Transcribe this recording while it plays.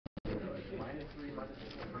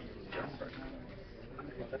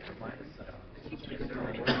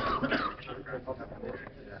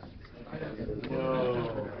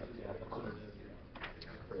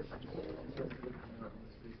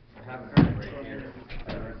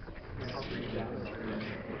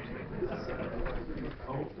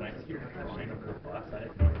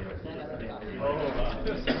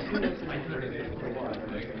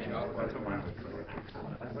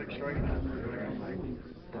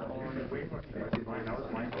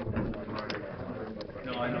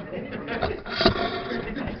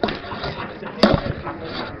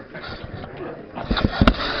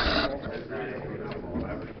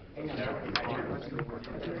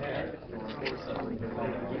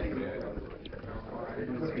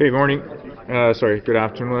Okay, morning. Good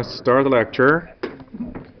afternoon. Let's start the lecture.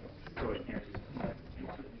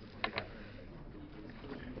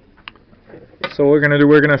 So we're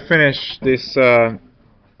gonna finish this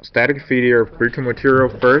static failure of brittle material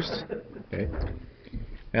first, okay,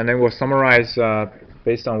 and then we'll summarize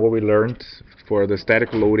based on what we learned for the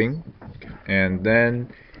static loading, and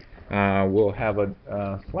then we'll have a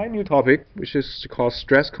slight new topic which is called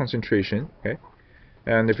stress concentration. Okay.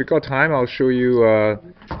 And if you got time, I'll show you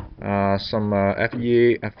some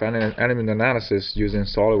FEA element analysis using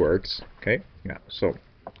Solidworks. Okay, yeah. So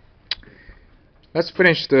let's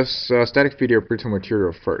finish this static failure of brittle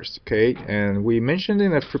material first. Okay, and we mentioned in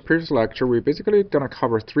the previous lecture we're basically gonna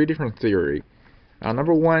cover three different theory.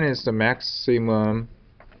 Number one is the maximum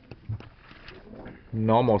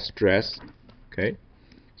normal stress. Okay,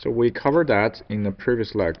 so we covered that in the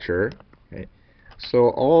previous lecture. Okay, so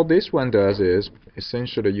all this one does is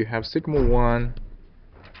essentially you have sigma 1,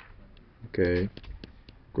 okay,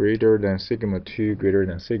 greater than sigma 2, greater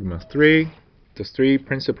than sigma 3, the three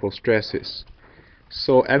principal stresses.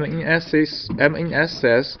 So MES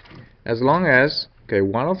says as long as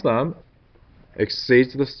one of them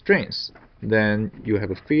exceeds the strength, then you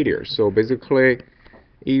have a failure. So basically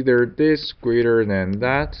either this greater than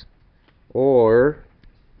that, or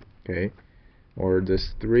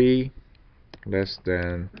this 3 less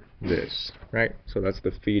than this, right? So that's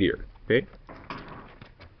the failure. Okay.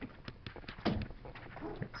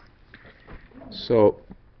 So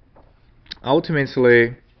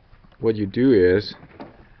ultimately, what you do is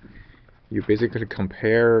you basically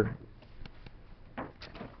compare.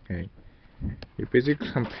 Okay. You basically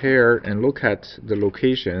compare and look at the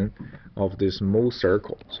location of this Mohr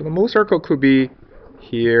circle. So the Mohr circle could be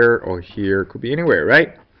here or here, could be anywhere,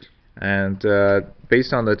 right? And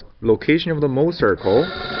based on the location of the Mohr circle,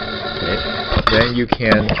 then you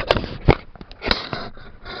can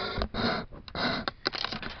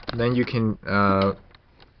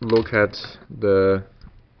look at the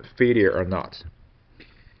failure or not.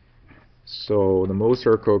 So the Mohr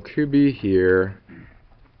circle could be here,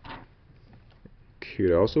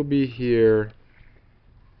 could also be here.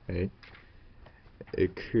 Okay,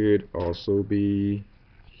 it could also be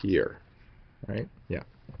here, right? Yeah.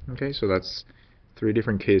 Okay, so that's three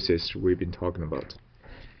different cases we've been talking about.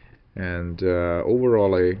 And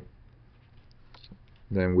overall,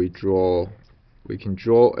 then we can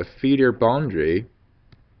draw a failure boundary.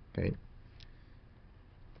 Okay.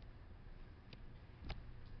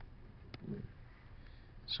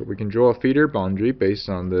 So we can draw a failure boundary based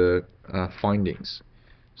on the findings.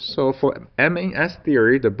 So for MES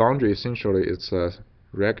theory, the boundary essentially is a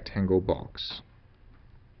rectangle box.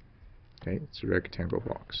 Okay, it's a rectangle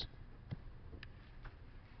box.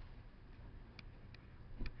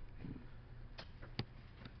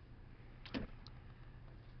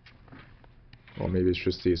 Or maybe it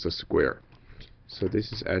should see it's a square. So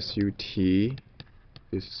this is SUT,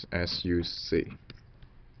 this is SUC.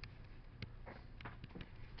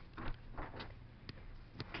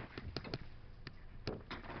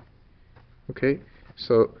 Okay,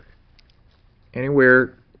 so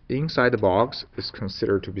anywhere inside the box is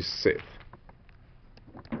considered to be safe.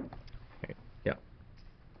 Okay, yeah.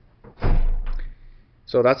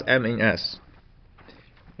 So that's MES.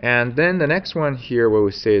 And then the next one here, what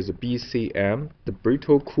we say is the BCM, the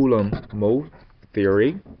brittle Coulomb Mohr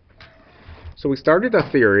theory. So we started a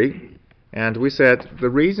theory, and we said the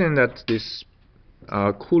reason that this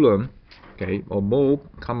Coulomb, or Mohr,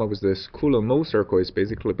 come up with this Coulomb Mohr circle is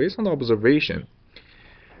basically based on the observation.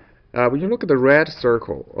 When you look at the red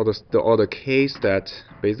circle, or the case that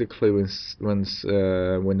basically when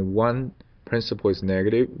one principle is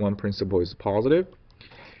negative, one principle is positive,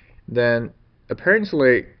 then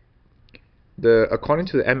apparently according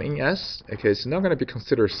to the MES, it's not going to be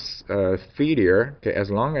considered failure, as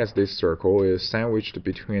long as this circle is sandwiched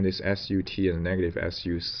between this SUT and negative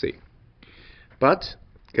SUC. But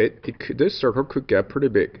this circle could get pretty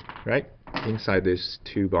big, right? inside these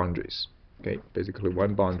two boundaries. Okay, basically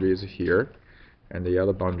one boundary is here, and the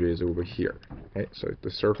other boundary is over here. Okay, so the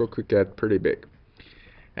circle could get pretty big.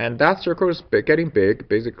 And that circle is getting big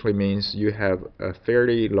basically means you have a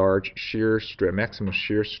fairly large shear stress, maximum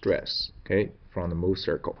shear stress, okay, from the Mohr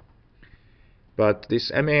circle. But this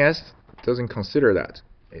MAS doesn't consider that.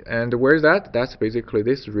 And where is that? That's basically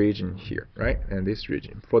this region here, right? And this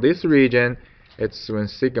region. For this region, it's when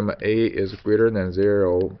sigma A is greater than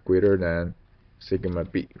 0, greater than sigma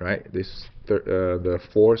B, right? This the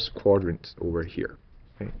fourth quadrant over here.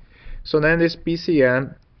 Okay. So then this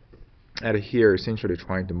BCM at here essentially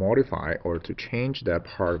trying to modify or to change that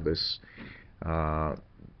part of this the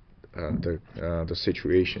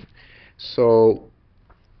situation. So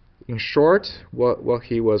in short, what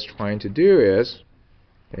he was trying to do is,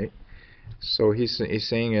 okay, so he's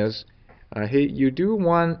saying is, hey, you do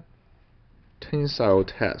one tensile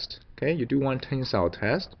test, okay, you do one tensile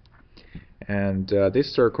test, and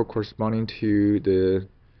this circle corresponding to the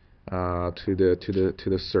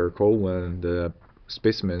circle when the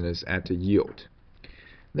specimen is at the yield.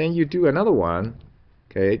 Then you do another one,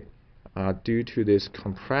 okay, due to this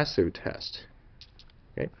compressive test.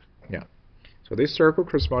 Okay, yeah. So this circle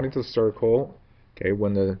corresponding to the circle, okay,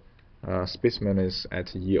 when the specimen is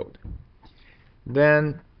at yield.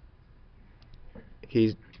 Then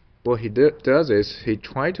what he does is he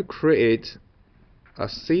tries to create a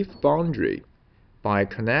safe boundary by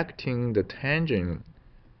connecting the tangent,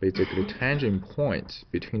 basically tangent points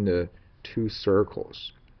between the two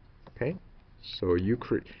circles. Okay, so you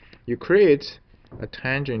create a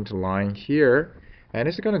tangent line here, and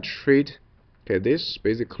it's going to treat, okay, this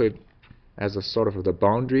basically as a sort of the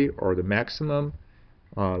boundary or the maximum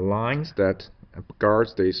lines that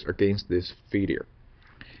guards this against this failure.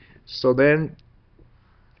 So then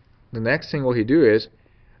the next thing what he do is,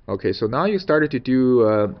 okay, so now you started to do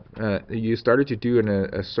a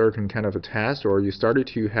certain kind of a test, or you started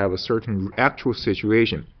to have a certain actual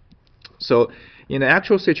situation. So in the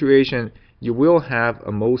actual situation, you will have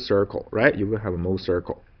a Mohr circle, right? You will have a Mohr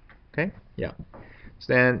circle. Okay, yeah.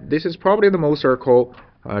 So then this is probably the Mohr circle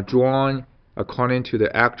drawn according to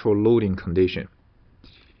the actual loading condition.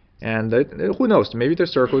 And who knows? Maybe the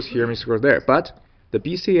circles here, maybe circles there. But the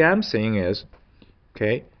BCM thing is,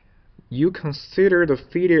 okay, you consider the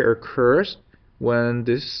failure occurs when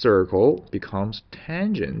this circle becomes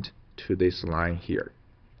tangent to this line here.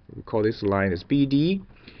 We call this line as BD.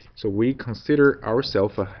 So we consider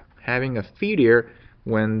ourselves having a failure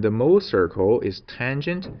when the Mohr circle is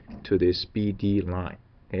tangent to this BD line.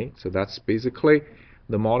 Okay, so that's basically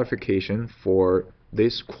the modification for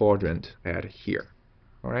this quadrant at here.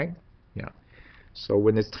 All right, yeah. So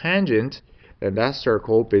when it's tangent, then that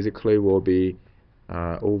circle basically will be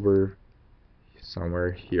over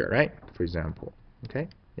somewhere here, right? For example, okay,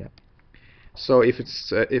 yeah. So if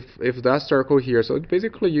it's if that circle here, so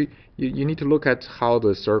basically you need to look at how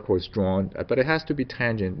the circle is drawn, but it has to be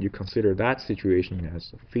tangent. You consider that situation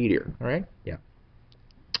as a failure, all right? Yeah.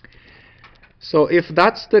 So if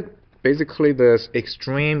that's basically the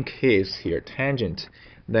extreme case here, tangent,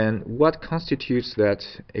 then what constitutes that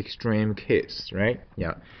extreme case, right?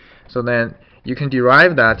 Yeah. So then you can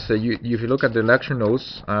derive that. If you look at the lecture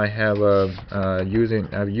notes, I have using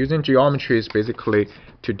geometries basically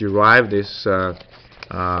to derive this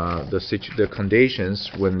the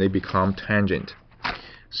conditions when they become tangent.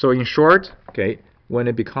 So in short, okay, when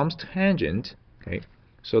it becomes tangent, okay,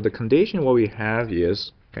 so the condition what we have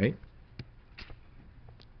is, okay,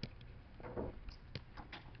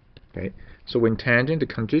 so when tangent, the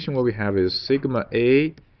condition what we have is sigma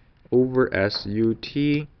A over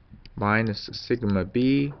SUT minus sigma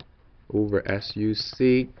B over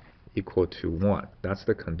SUC equal to 1. That's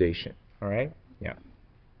the condition. All right? Yeah.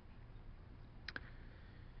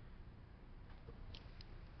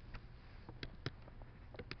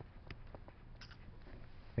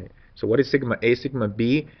 Okay. So what is sigma A, sigma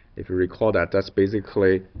B? If you recall that, that's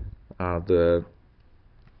basically the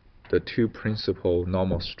two principal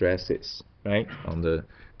normal stresses, right, on the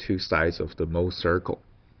two sides of the Mohr circle.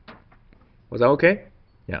 Was that okay?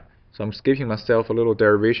 Yeah. So I'm skipping myself a little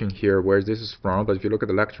derivation here where this is from, but if you look at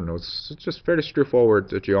the lecture notes, it's just fairly straightforward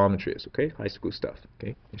geometries, okay? High school stuff,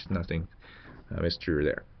 okay? There's nothing mystery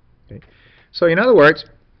there, okay? So in other words,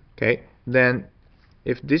 okay, then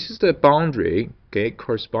if this is the boundary, okay,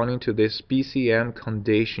 corresponding to this BCM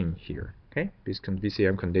condition here, okay, this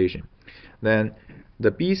BCM condition, then the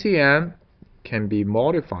BCM can be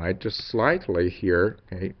modified just slightly here,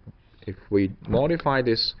 okay? If we modify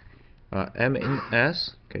this M in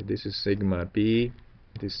S, okay, this is sigma B,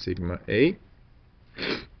 this is sigma A.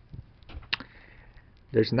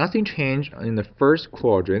 There's nothing changed in the first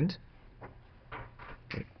quadrant,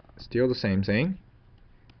 still the same thing.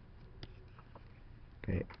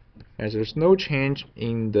 Okay, as there's no change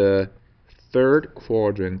in the third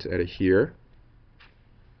quadrant at here.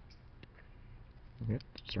 Okay,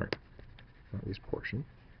 sorry, not this portion.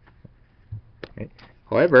 Okay.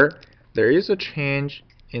 However, there is a change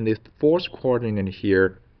in the fourth quadrant in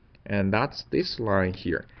here, and that's this line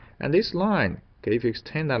here. And this line, okay, if you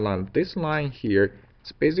extend that line, this line here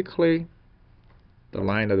is basically the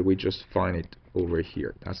line that we just find it over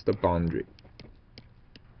here. That's the boundary.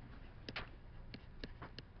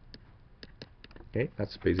 Okay,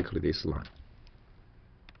 that's basically this line.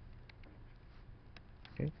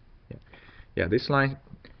 Okay, yeah, this line.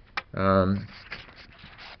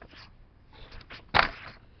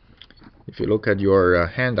 If you look at your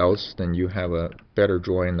handouts, then you have a better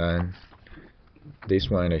drawing than this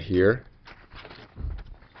one here.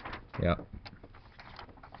 Yeah.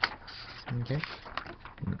 Okay.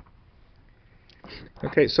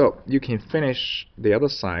 Okay, so you can finish the other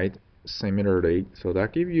side similarly. So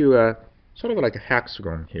that gives you a sort of like a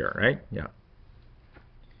hexagon here, right? Yeah.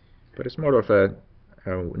 But it's more of a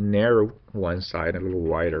narrow one side, a little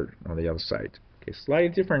wider on the other side. Okay, slightly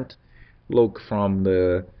different look from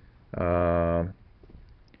the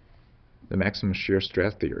maximum shear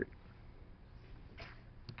stress theory.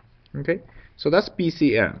 Okay, so that's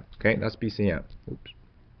BCM. Okay, that's BCM. Oops.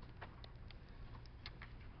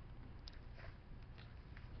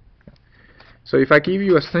 So if I give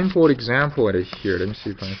you a simple example at here, let me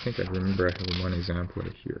see if I think I remember I have one example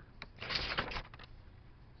at here.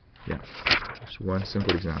 Yeah, just one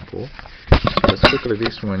simple example. Let's look at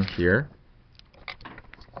this one here.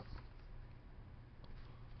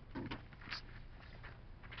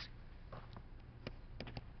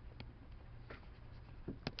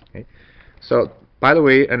 Okay, so by the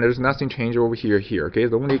way, and there's nothing changed over here. Okay,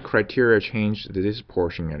 the only criteria changed is this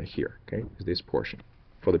portion at here. Okay, is this portion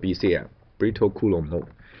for the BCM, Brittle Coulomb mode.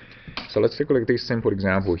 So let's take a look at this simple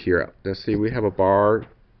example here. Let's see, we have a bar,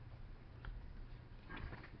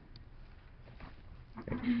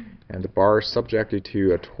 okay, and the bar is subjected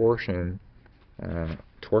to a torsional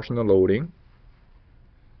loading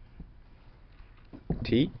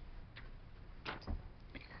T.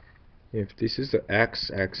 If this is the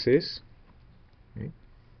x-axis, okay,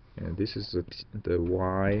 and this is the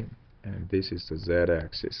y, and this is the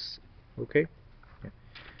z-axis. Okay.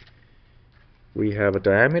 We have a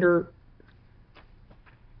diameter,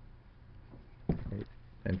 okay,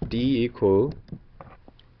 and D equal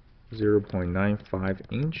 0.95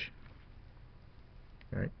 inch.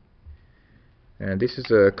 Right. And this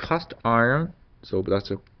is a cast iron, so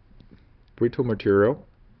that's a brittle material.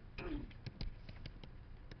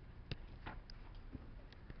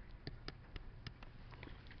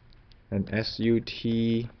 And SUT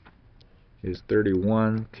is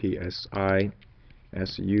 31 psi,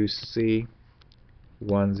 SUC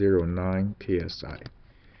 109 psi.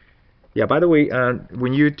 Yeah, by the way,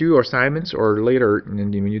 when you do assignments or later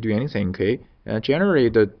when you do anything, okay, generally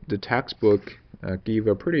the textbook give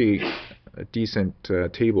a pretty decent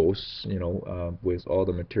tables, you know, with all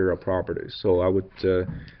the material properties. So I would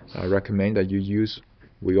recommend that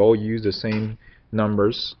we all use the same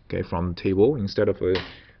numbers, okay, from the table instead of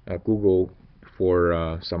Google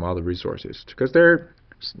for some other resources, because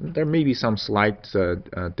there may be some slight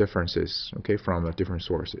differences, okay, from different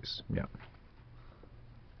sources. Yeah.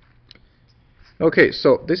 Okay,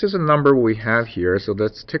 so this is a number we have here. So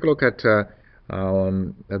let's take a look at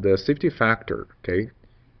the safety factor. Okay,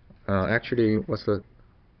 actually, what's the?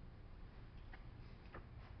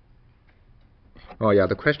 Oh yeah,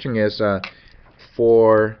 the question is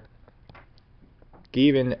for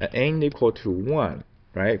given n equal to 1,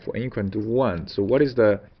 right? For n equal to 1, so what is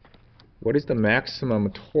the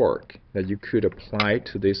maximum torque that you could apply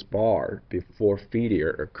to this bar before failure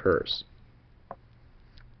occurs?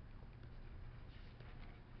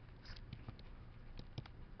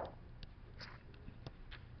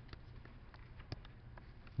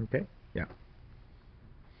 Okay, yeah.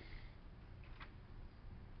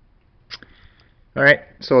 All right,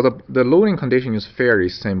 so the loading condition is fairly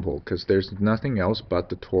simple because there's nothing else but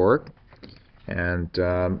the torque, and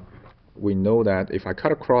we know that if I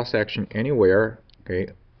cut a cross section anywhere,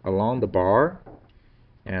 okay, along the bar,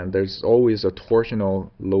 and there's always a torsional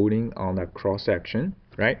loading on that cross section,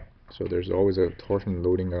 right? So there's always a torsion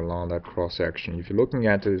loading along that cross section. If you're looking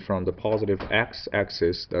at it from the positive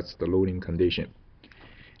x-axis, that's the loading condition.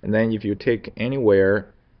 And then if you take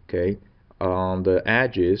anywhere, okay, on the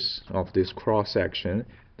edges of this cross section,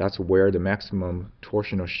 that's where the maximum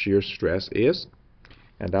torsional shear stress is,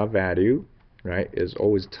 and that value, right, is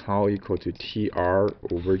always tau equal to TR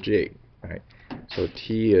over J. right? So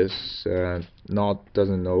T is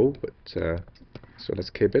doesn't know, but so let's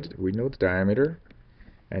keep it. We know the diameter,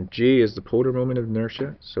 and G is the polar moment of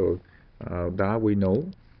inertia, so that we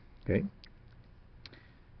know. Okay.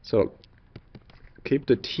 So keep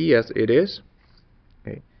the T as it is.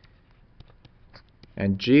 Okay.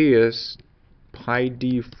 And G is pi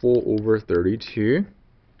d4 over 32.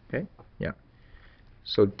 Okay. Yeah.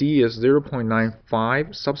 So D is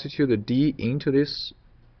 0.95. Substitute the D into this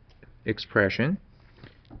expression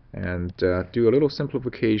and do a little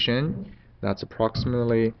simplification. That's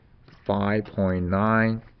approximately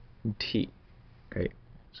 5.9 T. Okay.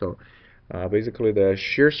 So basically the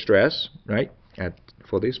shear stress, right,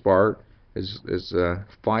 for this bar is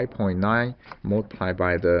 5.9 multiplied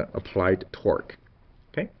by the applied torque.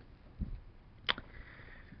 Okay.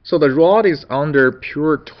 So the rod is under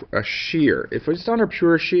pure shear. If it's under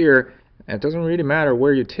pure shear, it doesn't really matter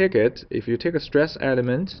where you take it. If you take a stress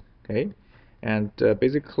element, okay, and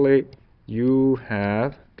basically you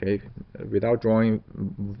have, okay, without drawing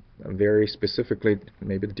very specifically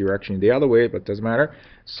maybe the direction the other way, but doesn't matter.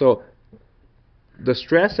 So the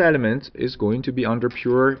stress element is going to be under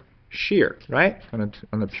pure shear, right?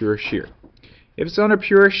 Under pure shear. If it's under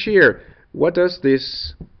pure shear, what does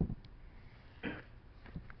this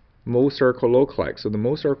Mohr circle look like? So the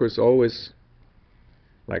Mohr circle is always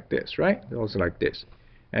like this, right? It's also like this.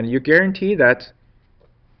 And you guarantee that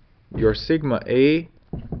your sigma A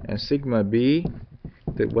and sigma B,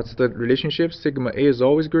 what's the relationship? Sigma A is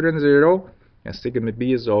always greater than 0, and sigma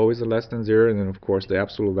B is always less than 0, and then of course the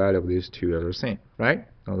absolute value of these two are the same, right?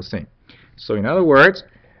 All the same. So in other words,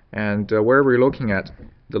 and where we're looking at,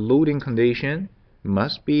 the loading condition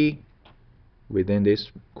must be within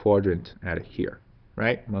this quadrant at here,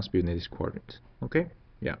 right? Must be in this quadrant. Okay?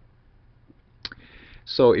 Yeah.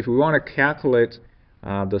 So if we want to calculate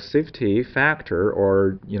the safety factor,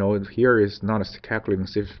 or here is not a calculating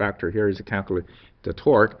safety factor, here is to calculate the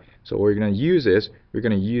torque. So what we're going to use is we're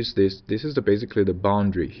going to use this. This is basically the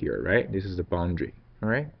boundary here, right? This is the boundary. All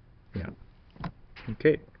right? Yeah.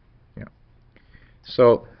 Okay. Yeah.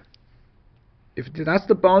 So if that's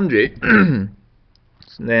the boundary,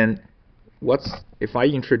 then if I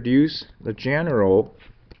introduce the general,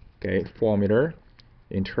 okay, formula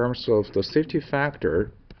in terms of the safety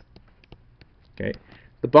factor, okay,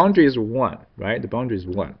 the boundary is 1, right? The boundary is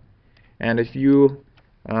 1, and if you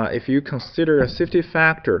consider a safety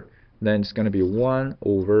factor, then it's going to be 1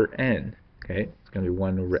 over n. Okay, it's going to be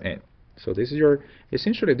 1 over n. So this is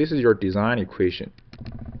essentially this is your design equation.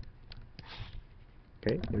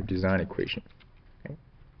 Okay, your design equation. Okay,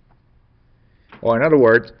 or in other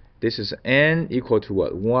words, this is n equal to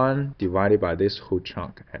what? 1 divided by this whole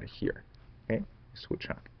chunk at here. Okay, this whole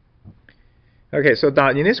chunk. Okay, so now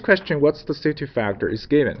in this question, what's the safety factor? It's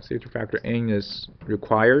given. Safety factor n is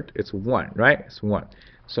required. It's 1, right? It's 1.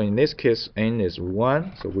 So in this case, n is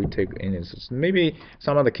 1. So we take n is, maybe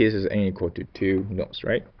some other cases n equal to 2. Who knows,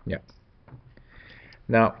 right? Yeah.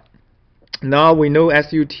 Now we know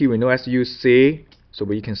SUT, we know SUC, so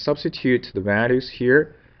we can substitute the values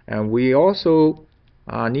here, and we also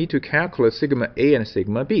need to calculate sigma A and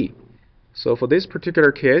sigma B. So for this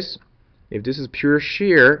particular case, if this is pure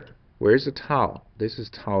shear, where's the tau? This is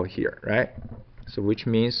tau here, right? So which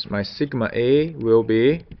means my sigma A will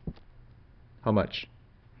be how much?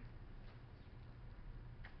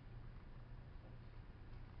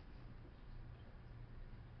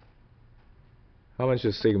 How much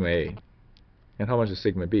is sigma A? And how much is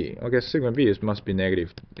sigma B? Okay, sigma B must be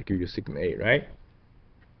negative to give you sigma A, right?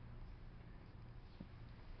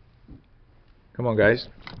 Come on, guys.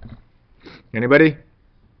 Anybody?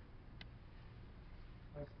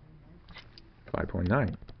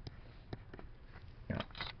 5.9. Yeah.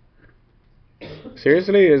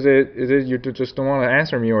 Seriously, is it you just don't want to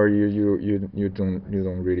answer me, or you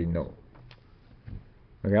don't really know?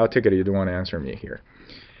 Okay, I'll take it you don't want to answer me here.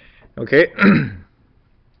 Okay.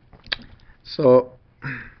 So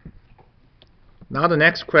now the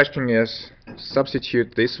next question is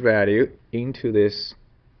substitute this value into this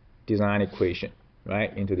design equation,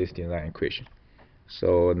 right? Into this design equation.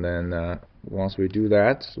 So then once we do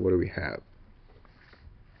that, what do we have?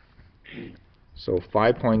 So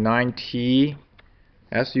 5.9 T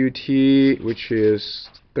SUT, which is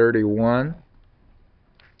 31,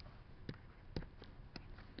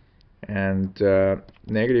 and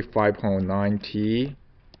negative 5.9 T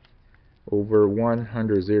over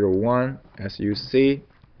 101 SUC,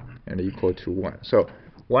 and equal to 1. So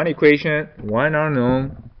one equation, one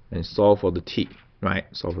unknown, and solve for the T, right?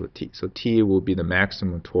 Solve for the T. So T will be the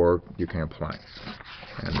maximum torque you can apply,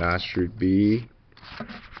 and that should be,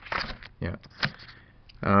 yeah.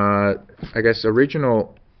 I guess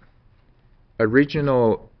original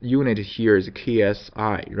original unit here is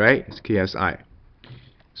KSI, right? It's KSI.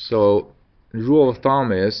 So rule of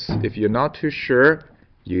thumb is, if you're not too sure,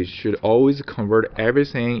 you should always convert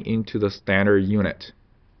everything into the standard unit.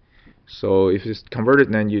 So if it's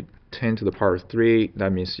converted, then you 10 to the power 3,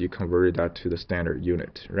 that means you converted that to the standard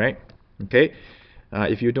unit, right? Okay.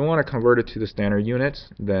 If you don't want to convert it to the standard unit,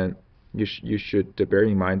 then you should bear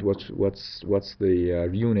in mind what's the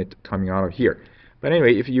unit coming out of here. But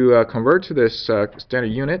anyway, if you convert to this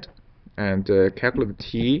standard unit and calculate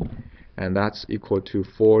T, and that's equal to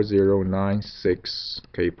 4096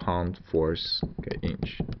 pound force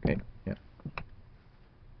inch. Okay, yeah.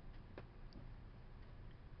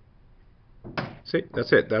 See,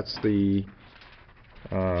 that's it. That's the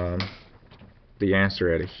answer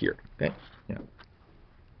right here. Okay, yeah.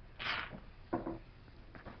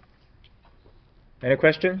 Any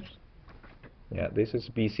questions? Yeah, this is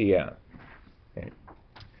BCM. Okay.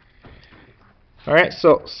 All right.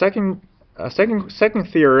 So second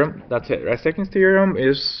theorem. That's it. Right. Second theorem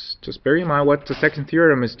is, just bear in mind what the second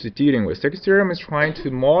theorem is dealing with. Second theorem is trying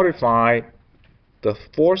to modify the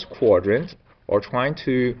force quadrant, or trying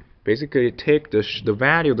to basically take the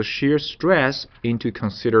value of the shear stress into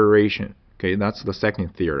consideration. Okay, that's the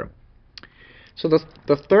second theorem. So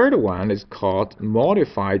the third one is called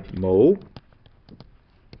modified Mohr.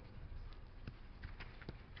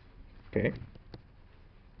 Okay.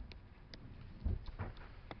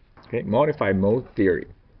 Okay, modified Mohr theory.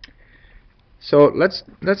 So let's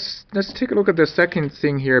take a look at the second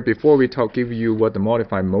thing here before we give you what the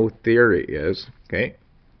modified Mohr theory is. Okay.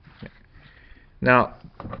 Now,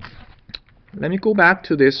 let me go back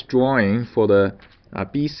to this drawing for the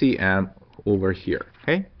BCM over here.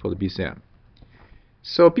 Okay, for the BCM.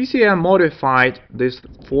 So BCM modified this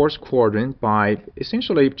force quadrant by,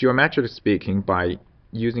 essentially, geometrically speaking, by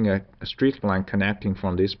using a straight line connecting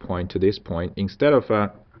from this point to this point instead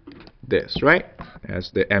of this, right,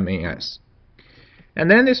 as the MAS. And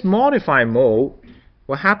then this modified Mohr,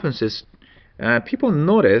 what happens is people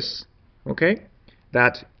notice, okay,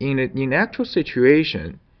 that in actual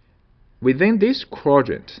situation, within this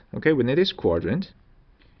quadrant, okay, when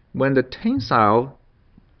the tensile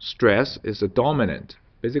stress is a dominant,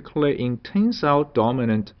 basically in tensile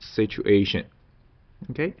dominant situation,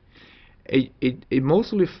 okay, it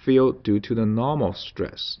mostly feel due to the normal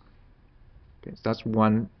stress. Okay, so that's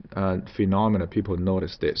one phenomena people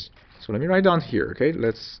notice this. So let me write down here. Okay,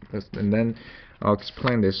 let's and then I'll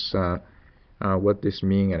explain this what this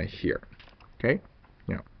means here. Okay,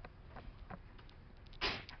 yeah.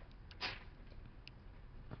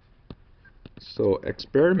 So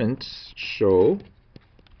experiments show,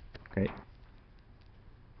 okay,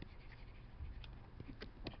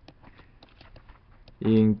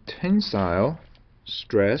 in tensile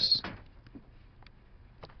stress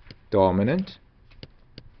dominant,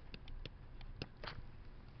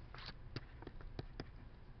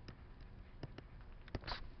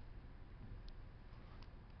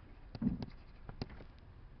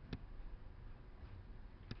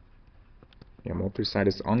 more precise,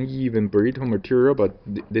 it's uneven brittle material, but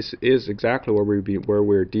this is exactly what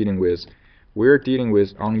we're dealing with. We're dealing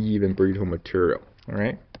with uneven brittle material. All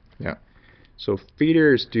right, yeah. So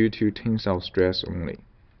failure is due to tensile stress only.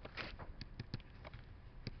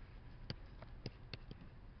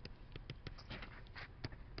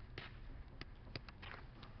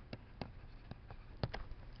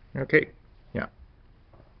 Okay, yeah.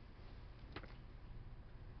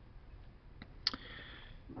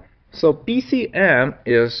 So BCM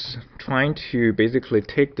is trying to basically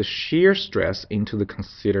take the shear stress into the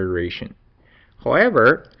consideration.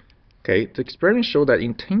 However, okay, the experiments show that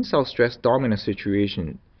in tensile stress dominant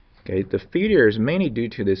situation, okay, the failure is mainly due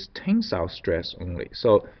to this tensile stress only.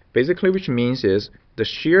 So basically, which means is the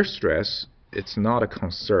shear stress, it's not a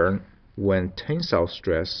concern when tensile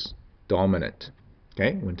stress dominant.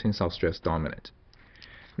 Okay, when tensile stress dominant.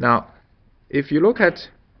 Now, if you look at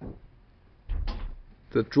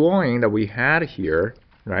the drawing that we had here,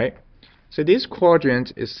 right? So this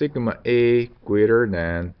quadrant is sigma A greater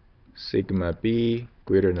than sigma B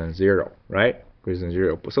greater than 0, right? Greater than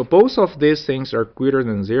 0. So both of these things are greater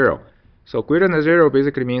than 0. So greater than 0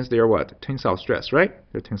 basically means they are what? Tensile stress, right?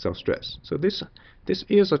 They're tensile stress. So this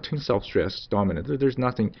is a tensile stress dominant. There's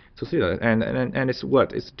nothing to see that. And it's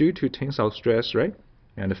what? It's due to tensile stress, right?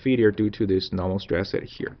 And the failure due to this normal stress at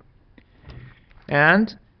here.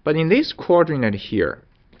 But in this quadrant here,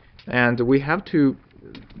 and we have to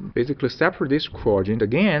basically separate this quadrant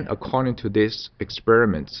again according to this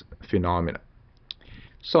experiment's phenomena.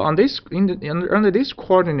 So on this under this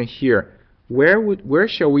quadrant here, where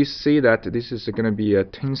shall we say that this is going to be a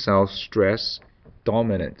tensile stress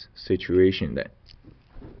dominant situation then,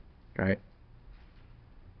 right?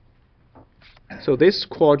 So this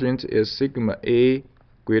quadrant is sigma A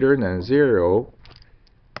greater than 0,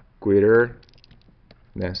 greater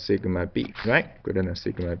than sigma B, right? Greater than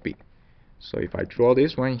sigma B. So if I draw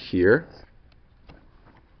this one here,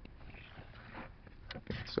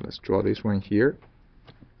 okay, so let's draw this one here.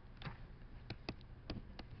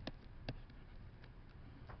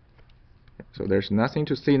 So there's nothing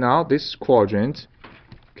to see now. This quadrant,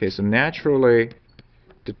 okay, so naturally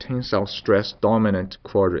the tensile stress dominant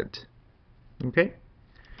quadrant, okay?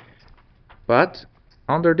 But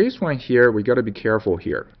under this one here, we got to be careful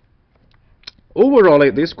here.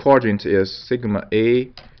 Overall, this quadrant is sigma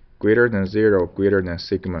A greater than 0, greater than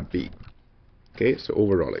sigma B. Okay, so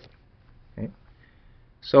overall. Okay.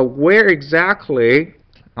 So where exactly,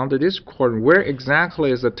 under this quadrant, where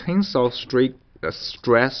exactly is the tensile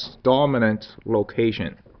stress dominant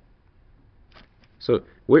location? So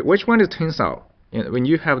which one is tensile? When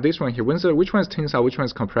you have this one here, which one is tensile, which one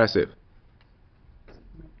is compressive?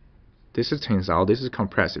 This is tensile, this is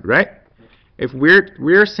compressive, right? If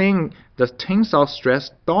we're saying the tensile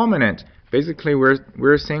stress dominant, basically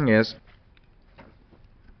we're saying is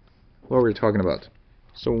what are we talking about?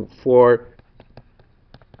 So for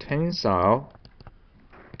tensile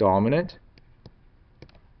dominant,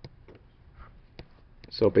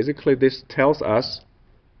 so basically this tells us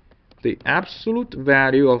the absolute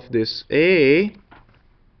value of this A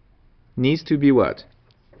needs to be what?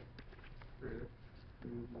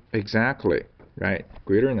 Exactly, right?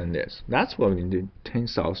 Greater than this. That's what we do,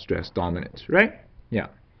 tensile stress dominant, right? Yeah.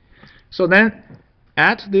 So then,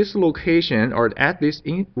 at this location, or at this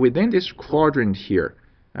within this quadrant here,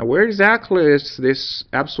 where exactly is this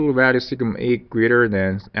absolute value sigma A greater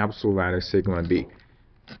than absolute value sigma B?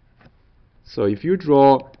 So if you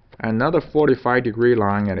draw another 45-degree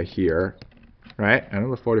line at here, right?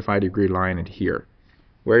 Another 45-degree line at here,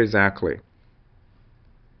 where exactly?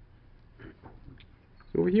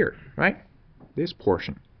 Over here, right? This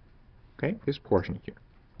portion, okay? This portion here,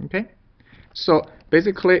 okay? So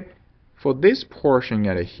basically, for this portion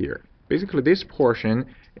at here, basically this portion,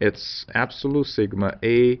 it's absolute sigma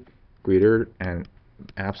A greater than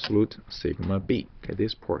absolute sigma B. Okay,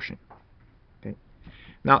 this portion. Okay.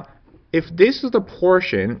 Now, if this is the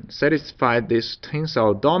portion satisfied this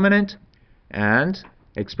tensile dominant, and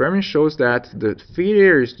experiment shows that the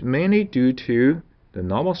failure is mainly due to the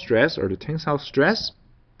normal stress or the tensile stress,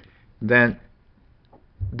 then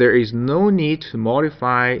there is no need to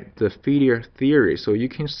modify the failure theory. So you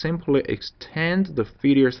can simply extend the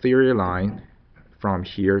failure theory line from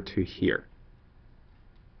here to here.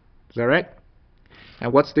 Is that right?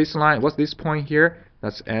 And what's this line? What's this point here?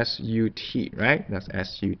 That's SUT, right? That's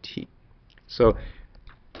SUT. So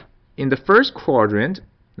in the first quadrant,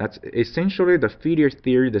 that's essentially the failure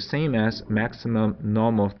theory, the same as maximum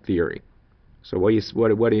normal theory. So what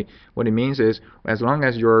it means is, as long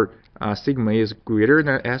as your sigma is greater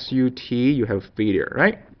than SUT, you have failure,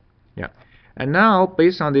 right? Yeah. And now,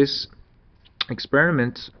 based on this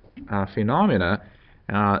experiment phenomena,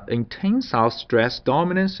 in tensile stress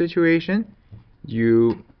dominant situation,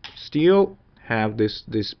 you still have this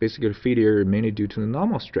basically failure mainly due to the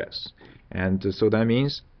normal stress, and so that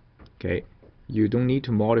means, okay, you don't need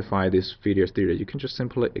to modify this failure theory. You can just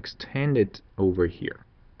simply extend it over here.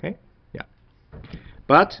 Okay. Yeah.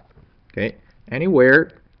 But okay,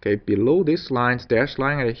 anywhere okay below this line, dash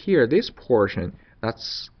line right here, this portion,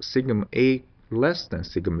 that's sigma A less than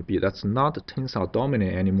sigma B. That's not tensile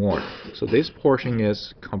dominant anymore. So this portion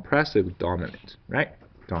is compressive dominant, right?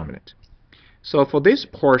 Dominant. So for this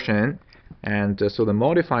portion, and so the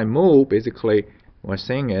modified mode, basically what I'm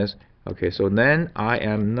saying is, okay, so then I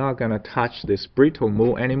am not gonna touch this brittle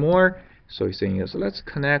mode anymore. So he's saying is, let's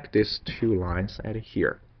connect these two lines at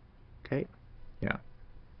here. Okay. Yeah.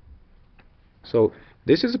 So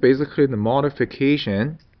this is basically the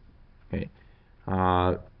modification, okay,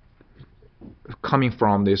 coming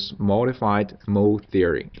from this modified mode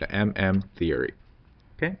theory, the MM theory.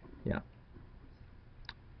 Okay, yeah.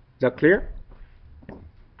 Is that clear?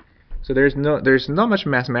 So there's not much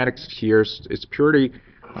mathematics here. It's purely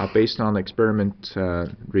based on experiment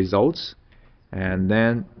results, and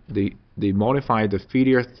then they modify the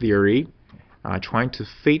failure theory, trying to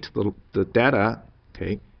fit the data,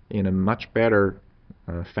 okay, in a much better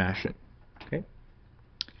fashion. Okay.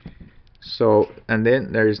 So and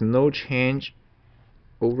then there is no change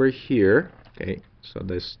over here. Okay. So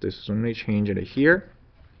this is only change in here,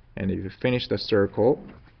 and if you finish the circle,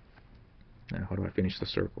 now how do I finish the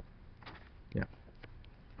circle? Yeah.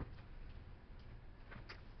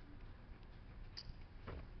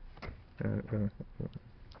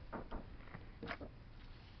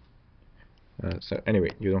 So anyway,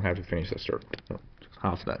 you don't have to finish the circle. So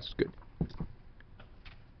half that's good.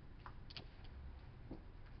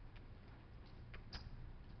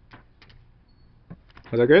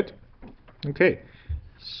 Is that good? Okay.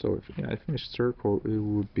 So if I finish circle, it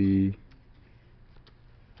would be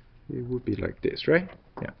like this, right?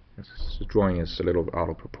 Yeah. The drawing is a little out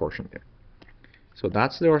of proportion there. So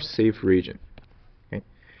that's our safe region. Okay.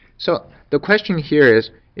 So the question here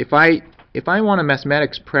is, if I want a mathematical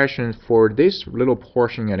expression for this little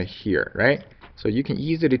portion at here, right? So you can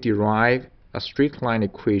easily derive a straight line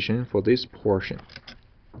equation for this portion.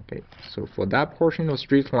 Okay. So for that portion of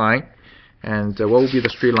straight line, and what will be the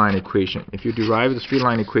straight line equation? If you derive the straight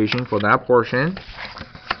line equation for that portion,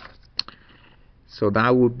 so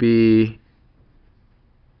that would be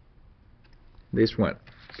this one.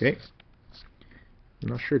 Okay. I'm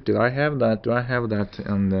not sure. Did I have that? Do I have that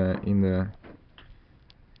in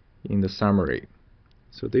the summary?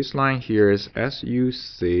 So this line here is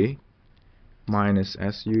SUC minus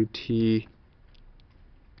SUT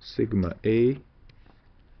sigma A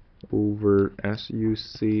over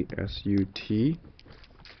SUC SUT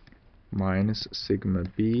minus sigma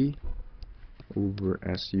B over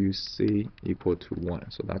SUC equal to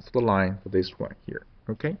 1. So that's the line for this one here.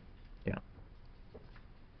 Okay? Yeah.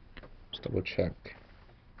 Just double check.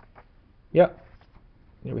 Yeah.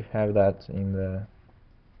 We have that in the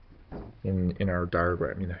in our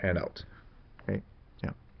diagram in the handout. Okay?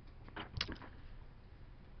 Yeah.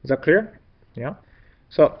 Is that clear? Yeah.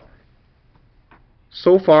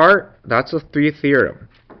 So far, that's a 3 theorem.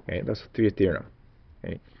 Okay, that's a 3 theorem.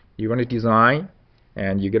 Okay, you're going to design,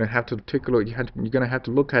 and you're going to have to take a look. You're going to have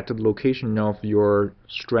to look at the location of your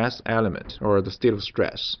stress element or the state of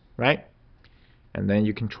stress, right? And then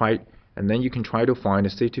you can try to find a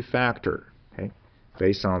safety factor, okay,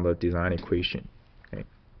 based on the design equation. Okay,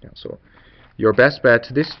 yeah. So your best bet.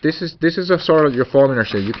 This is a sort of your formula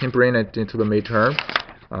sheet. You can bring it into the midterm.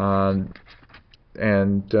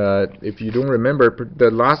 And if you don't remember,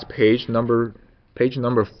 the last page number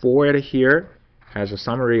 4 at here has a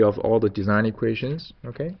summary of all the design equations.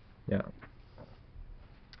 Okay, yeah.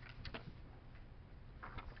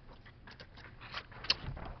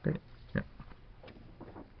 Okay, yeah.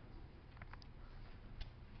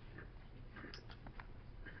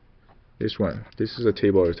 This one. This is a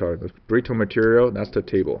table we're talking. The brittle material. That's the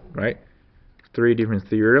table, right? 3 different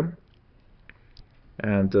theorem.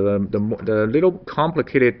 And the little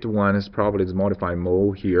complicated one is probably the modified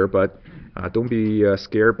Mohr here, but don't be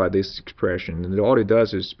scared by this expression. And all it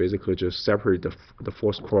does is basically just separate the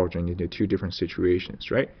force quadrant into 2 different situations,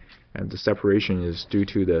 right? And the separation is due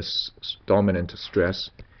to this dominant stress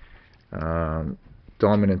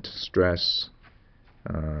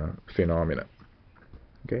phenomena.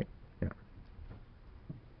 Okay, yeah.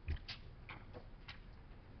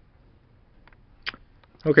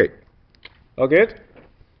 Okay, all good.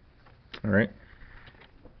 All right.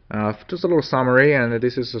 Just a little summary, and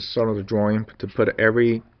this is a sort of the drawing to put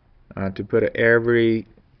every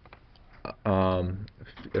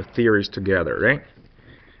theories together, right?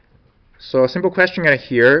 So a simple question right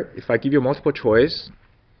here: if I give you multiple choice,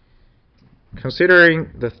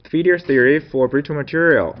 considering the failure theory for brittle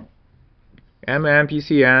material, MM,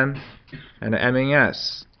 PCM, and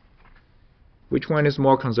MNS, which one is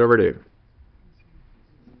more conservative?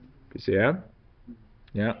 PCM.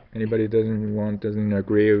 Yeah. Anybody doesn't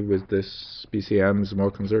agree with this? BCM is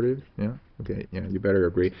more conservative. Yeah. Okay. Yeah. You better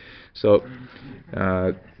agree. So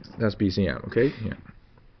that's BCM. Okay. Yeah.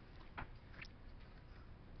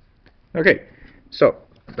 Okay. So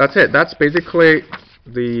that's it. That's basically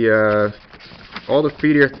the all the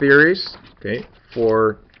failure theories. Okay.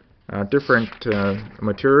 For different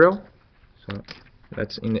material. So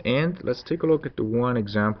that's in the end. Let's take a look at the one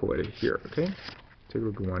example right here. Okay. Take a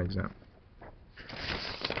look at one example.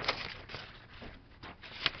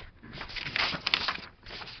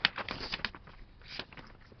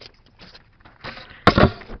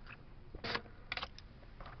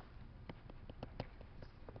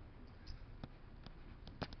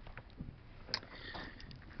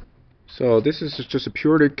 So this is just a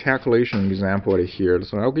purely calculation example right here.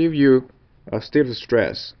 So I'll give you a state of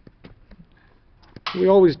stress. We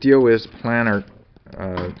always deal with planar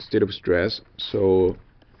state of stress. So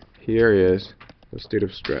here is the state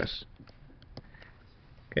of stress.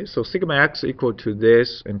 Okay, so sigma x equal to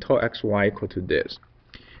this and tau xy equal to this.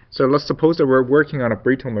 So let's suppose that we're working on a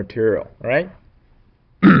brittle material, right?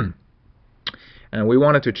 And we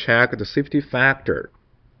wanted to check the safety factor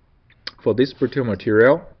for this brittle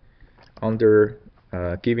material under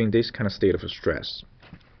giving this kind of state of stress.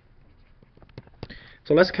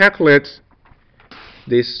 So let's calculate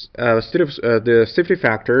this the safety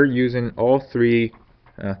factor using all three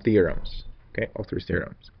theorems. Okay, all three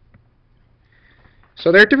theorems.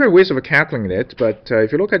 So there are different ways of calculating it, but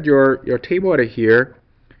if you look at your table right here,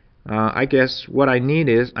 I guess what I need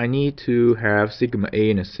is I need to have sigma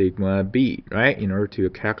A and sigma B, right, in order to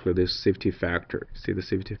calculate this safety factor. See the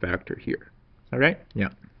safety factor here. All right? Yeah.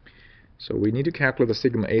 So we need to calculate the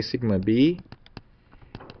sigma A, sigma B,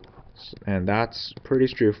 and that's pretty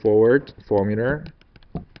straightforward formula.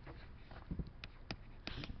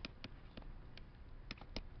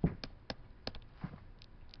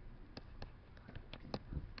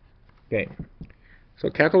 Okay. So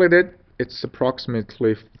calculated, it's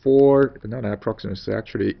approximately 4, not approximately, it's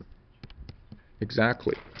actually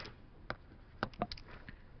exactly.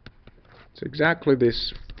 So exactly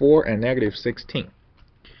this 4 and negative 16.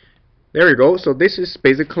 There you go. So this is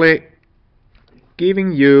basically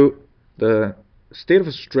giving you the state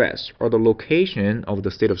of stress, or the location of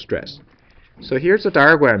the state of stress. So here's a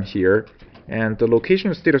diagram here, and the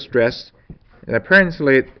location of state of stress,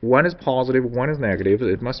 apparently one is positive, one is negative.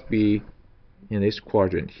 It must be in this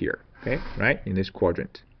quadrant here, okay, right, in this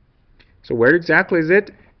quadrant. So where exactly is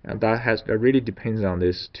it? That really depends on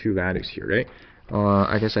these two values here, right?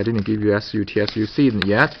 I guess I didn't give you SUT, SUC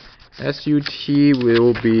yet. SUT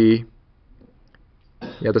will be,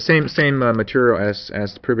 yeah, the same material as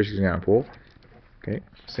the previous example. Okay,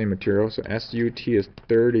 same material. So SUT is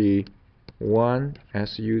 31,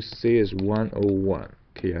 SUC is 101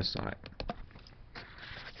 KSI.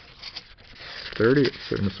 30.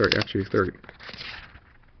 Sorry, actually 30.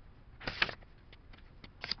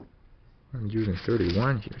 I'm using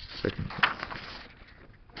 31 here. Second.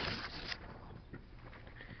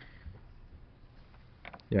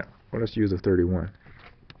 Yeah, well, let's use the 31.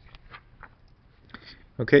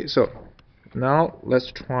 Okay, so now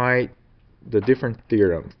let's try the different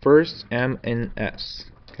theorem. First, MNS.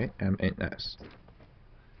 Okay, MNS.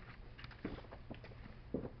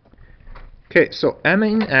 Okay, so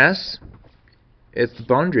MNS, its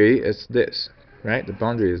boundary is this, right? The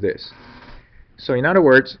boundary is this. So in other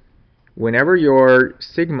words, whenever your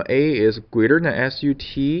sigma A is greater than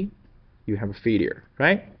SUT, you have a failure,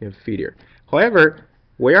 right? You have a failure. However,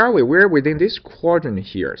 where are we? We're within this quadrant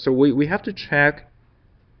here. So we have to check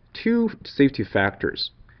two safety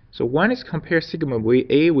factors. So one is compare sigma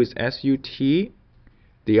A with SUT.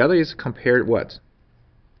 The other is compare what?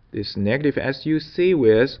 This negative SUC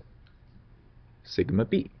with sigma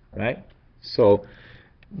B, right? So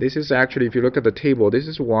this is actually, if you look at the table, this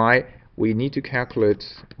is why we need to calculate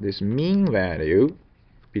this mean value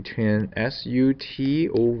between SUT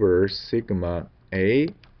over sigma A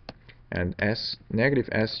and negative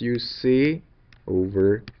SUC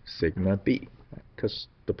over sigma B, because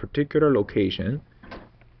the particular location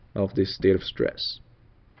of this state of stress.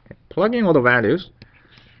 Okay. Plug in all the values,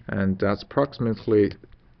 and that's approximately,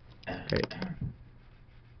 okay,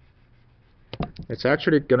 it's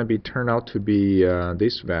actually going to be turn out to be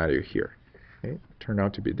this value here. Okay, turn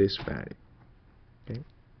out to be this value. Okay,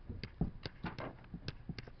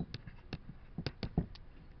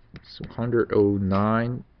 so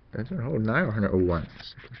 109. That's 109 or 101.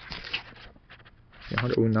 Yeah,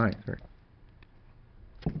 109. Sorry.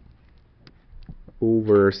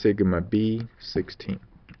 Over sigma B 16,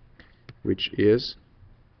 which is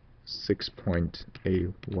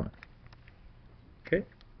 6.81. Okay.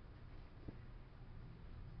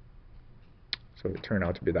 So it turned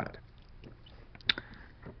out to be that.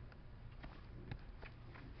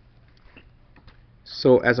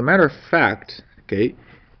 So as a matter of fact, okay,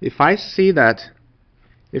 if I see that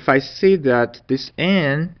this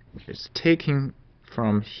n is taken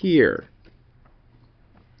from here,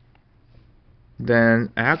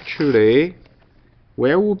 then actually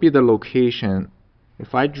where will be the location?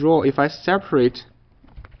 If I separate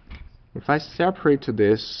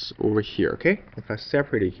this over here, okay? If I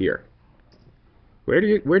separate it here, where do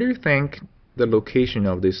you think the location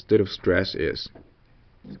of this state of stress is?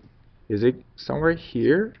 Is it somewhere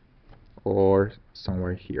here or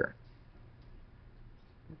somewhere here?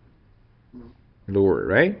 Lower,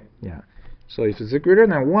 right? Yeah. So if it's greater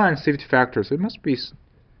than 1 safety factor, so it must be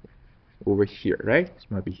over here, right? It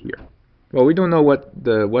might be here. Well, we don't know what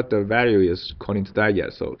the value is according to that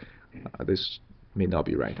yet, so this may not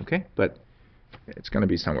be right, okay? But it's going to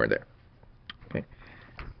be somewhere there. Okay.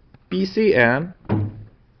 BCM.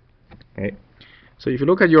 Okay. So if you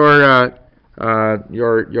look at your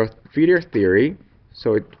failure theory,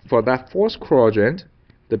 so for that fourth quadrant,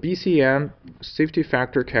 the BCM safety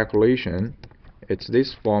factor calculation, it's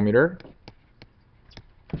this formula.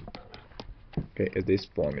 Okay, it's this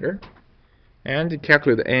formula. And to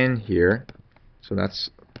calculate the n here, so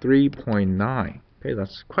that's 3.9. Okay,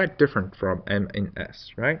 that's quite different from M in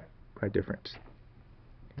S, right? Quite different.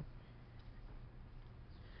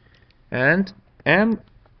 And M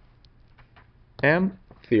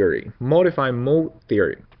theory, modified mode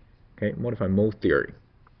theory. Okay, modified mode theory.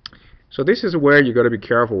 So this is where you got to be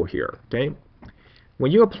careful here. Okay,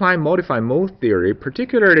 when you apply modified mode theory,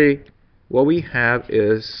 particularly what we have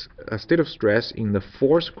is a state of stress in the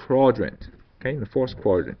fourth quadrant. Okay, in the fourth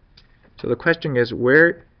quadrant. So the question is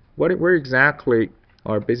where exactly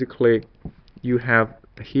are basically you have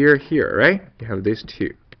here, right? You have these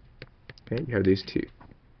two. Okay, you have these two.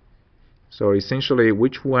 So essentially,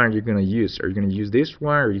 which one are you going to use? Are you going to use this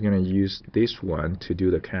one, or are you going to use this one to do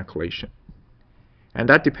the calculation? And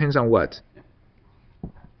that depends on what?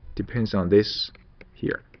 Depends on this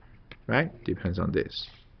here, right? Depends on this.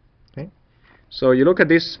 Okay. So you look at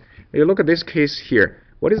this. You look at this case here.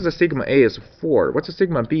 What is the sigma A is 4? What's the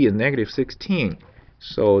sigma B is negative 16?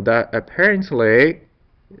 So that apparently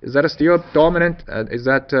is that still dominant? Is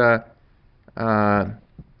that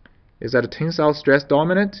a tensile stress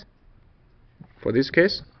dominant for this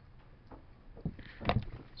case?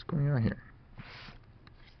 What's going on here?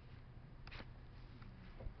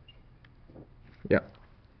 Yeah.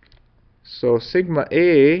 So sigma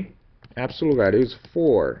A absolute value is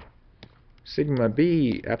 4. Sigma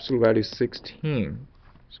B absolute value is 16.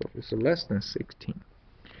 So it's less than 16.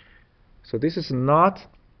 So this is not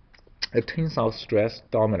a tensile stress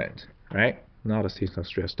dominant, right? Not a tensile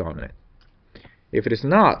stress dominant. If it is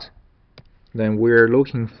not, then we're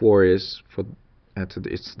looking for it's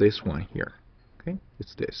this one here. Okay,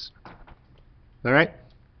 it's this. All right.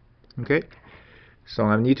 Okay. So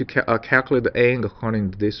I need to calculate the A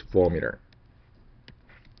according to this formula.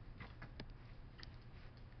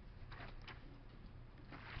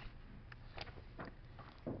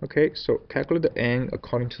 Okay, so calculate the N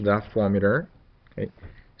according to that formula. Okay,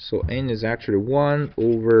 so N is actually 1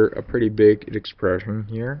 over a pretty big expression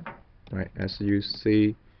here, right?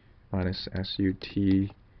 SUC minus SUT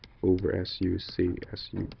over SUC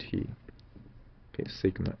SUT. Okay,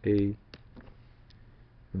 sigma A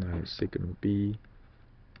minus sigma B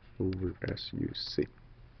over SUC.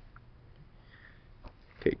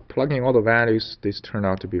 Okay, plugging all the values, this turned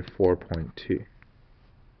out to be 4.2.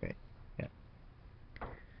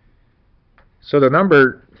 So the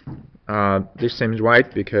number, this seems right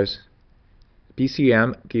because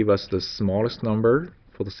BCM give us the smallest number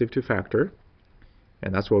for the safety factor,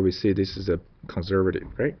 and that's why we see this is a conservative,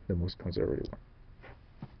 right? The most conservative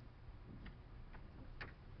one.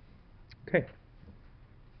 Okay.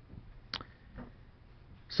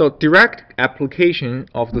 So direct application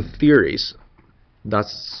of the theories,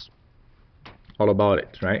 that's all about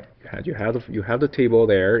it, right? You have the table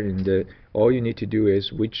there, and all you need to do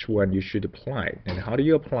is which one you should apply. And how do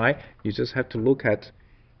you apply? You just have to look at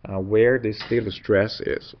where the state of stress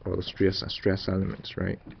is, or the stress elements,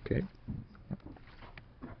 right? Okay.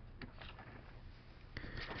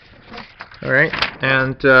 All right.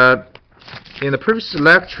 And in the previous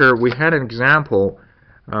lecture, we had an example.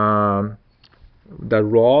 The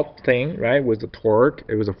rod thing, right, with the torque,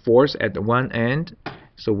 it was a force at the one end.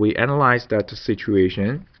 So we analyzed that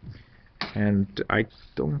situation, and I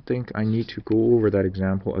don't think I need to go over that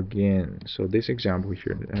example again. So this example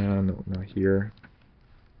here, no, not here.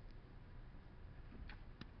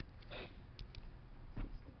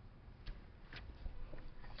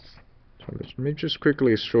 So let me just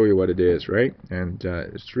quickly show you what it is, right? And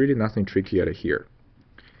it's really nothing tricky out of here.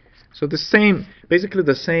 So basically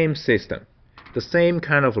the same system, the same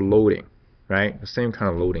kind of loading, right? The same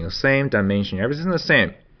kind of loading, the same dimension, everything's the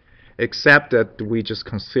same, except that we just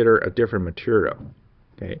consider a different material.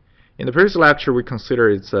 Okay. In the previous lecture, we consider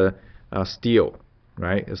it's a steel,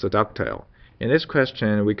 right? It's a ductile. In this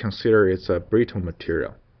question, we consider it's a brittle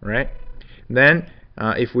material, right? Then,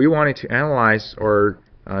 if we wanted to analyze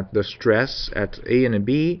the stress at A and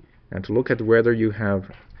B, and to look at whether you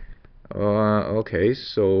have okay,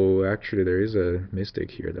 so actually there is a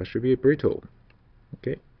mistake here. That should be a brittle.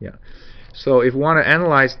 Okay, yeah. So if we want to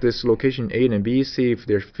analyze this location A and B, see if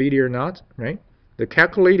they're fitty or not, right? The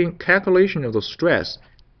calculation of the stress,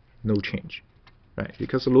 no change, right?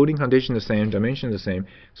 Because the loading condition is the same, dimension is the same.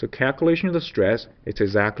 So calculation of the stress, it's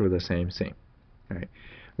exactly the same thing, right?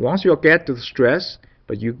 Once you get to the stress,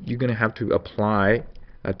 but you're going to have to apply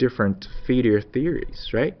different failure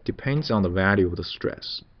theories, right? Depends on the value of the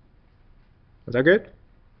stress. Is that good?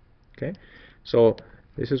 Okay. So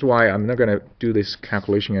this is why I'm not going to do this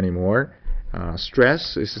calculation anymore.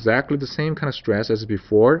 Stress is exactly the same kind of stress as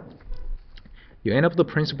before. You end up the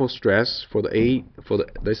principal stress for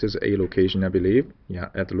this is A location, I believe. Yeah,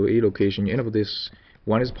 at the A location, you end up with this.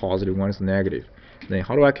 One is positive, one is negative. Then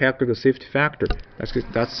how do I calculate the safety factor?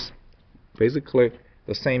 That's basically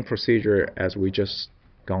the same procedure as we just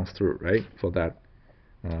gone through, right? For that,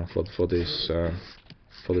 for this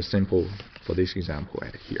example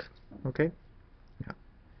right here. Okay. Yeah.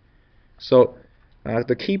 So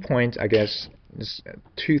the key point, I guess, is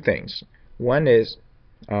two things. One is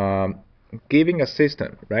giving a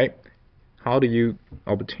system, right? How do you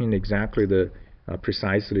obtain exactly the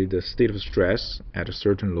precisely the state of stress at a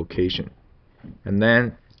certain location? And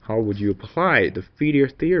then how would you apply the failure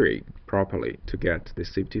theory properly to get the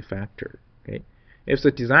safety factor? Okay. If it's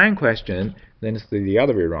a design question, then it's the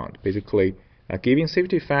other way around. Basically, giving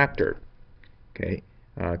safety factor, okay,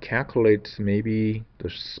 calculate maybe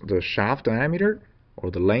the shaft diameter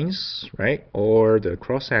or the length, right, or the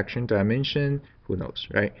cross-section dimension, who knows,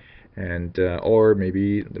 right, and or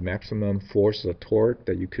maybe the maximum force or torque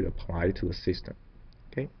that you could apply to the system.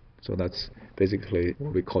 Okay, so that's basically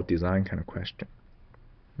what we call design kind of question.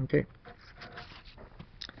 Okay,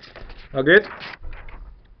 all good?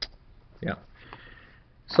 Yeah.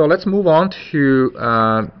 So let's move on to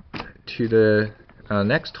the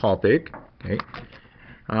next topic. Okay.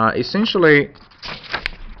 Essentially,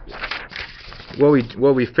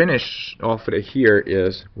 what we finish off here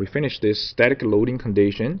is we finish this static loading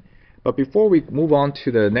condition. But before we move on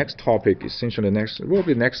to the next topic, essentially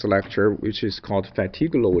the next lecture, which is called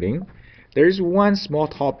fatigue loading. There is one small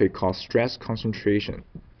topic called stress concentration.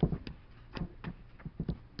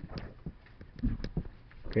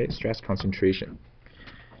 Okay, stress concentration.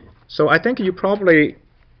 So I think you probably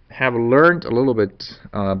have learned a little bit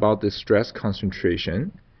about this stress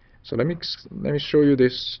concentration. So let me show you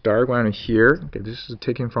this diagram here. Okay, this is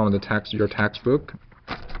taken from the your textbook.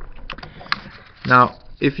 Now,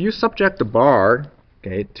 if you subject the bar,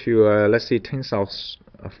 okay, to let's say tensile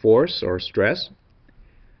force or stress,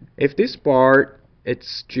 if this bar,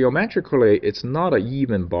 it's geometrically, it's not an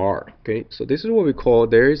even bar. Okay, so this is what we call,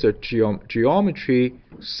 there is a geometry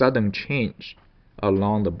sudden change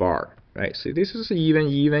along the bar, right? So this is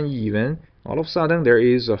even. All of a sudden, there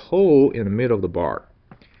is a hole in the middle of the bar.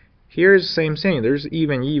 Here's the same thing. There's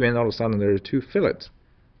even. All of a sudden, there's two fillets,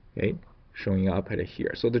 okay, showing up right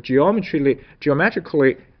here. So the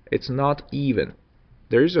geometrically, it's not even.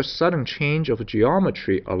 There is a sudden change of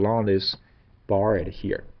geometry along this bar right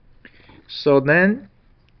here. So then,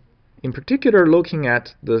 in particular, looking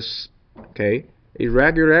at this, okay,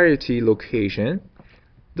 irregularity location,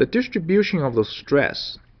 the distribution of the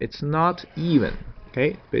stress, it's not even.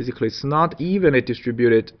 Okay, basically, it's not evenly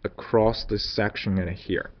distributed across this section right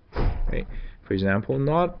here. Okay, for example,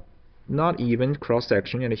 not even cross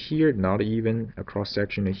section and here, not even a cross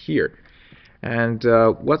section here. And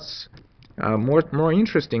what's more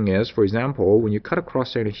interesting is, for example, when you cut a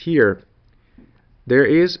cross section here, there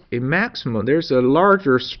is a maximum, there's a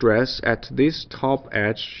larger stress at this top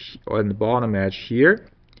edge and the bottom edge here,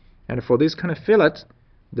 and for this kind of fillet,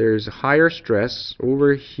 there's higher stress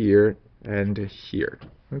over here and here.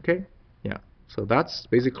 Okay, yeah. So that's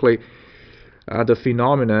basically the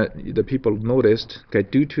phenomena that people noticed, okay,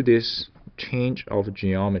 due to this change of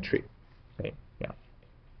geometry. Okay, yeah.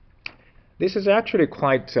 This is actually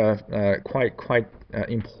quite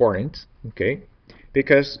important, okay,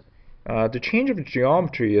 because the change of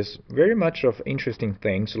geometry is very much of interesting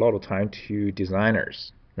things a lot of time to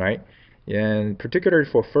designers, right? And particularly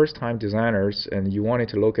for first-time designers, and you wanted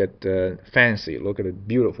to look at fancy, look at it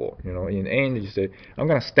beautiful, you know. In the end, you say, I'm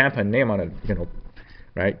going to stamp a name on it, you know,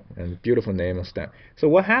 right? And beautiful name and stamp. So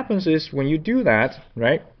what happens is when you do that,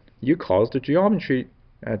 right, you cause the geometry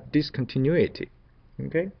discontinuity.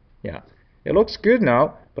 Okay, yeah. It looks good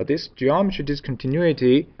now, but this geometry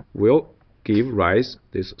discontinuity will give rise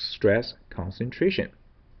this stress concentration.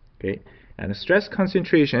 Okay, and the stress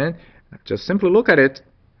concentration, just simply look at it.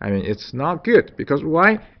 I mean, it's not good, because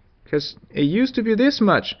why? Because it used to be this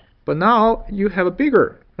much, but now you have a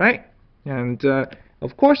bigger, right? And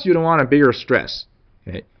of course you don't want a bigger stress.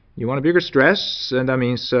 Okay, you want a bigger stress, and that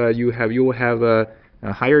means you will have a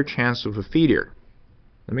higher chance of a failure.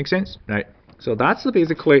 That makes sense, right? So that's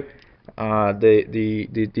basically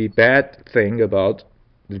the bad thing about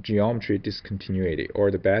the geometry discontinuity, or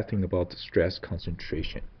the bad thing about the stress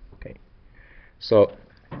concentration. Okay, so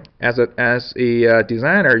as a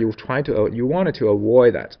designer, you wanted to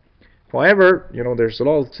avoid that. However, you know, there's a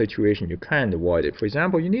lot of situations you can't avoid it. For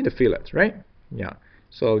example, you need a fillet, right? Yeah.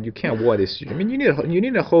 So you can't avoid this. I mean, you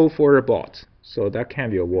need a hole for a bolt, so that can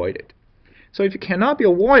be avoided. So if it cannot be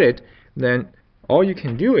avoided, then all you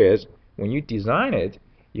can do is, when you design it,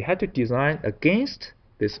 you have to design against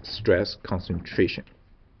this stress concentration.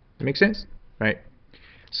 That makes sense, right?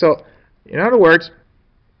 So, in other words,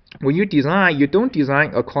 when you design, you don't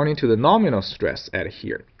design according to the nominal stress at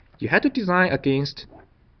here. You have to design against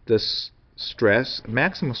the stress,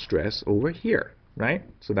 maximum stress over here, right?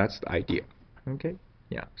 So that's the idea. Okay,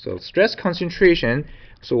 yeah. So stress concentration.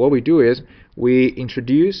 So what we do is we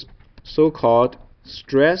introduce so-called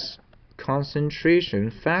stress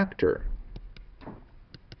concentration factor.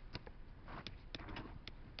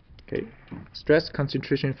 Okay, stress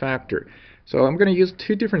concentration factor. So I'm going to use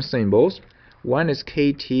two different symbols. One is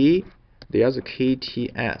KT, the other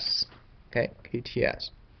KTS. Okay,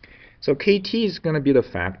 KTS. So KT is going to be the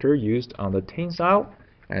factor used on the tensile,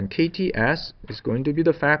 and KTS is going to be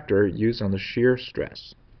the factor used on the shear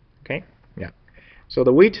stress. Okay, yeah. So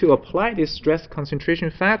the way to apply this stress concentration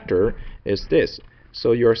factor is this.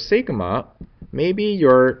 So your sigma, maybe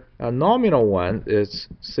your nominal one is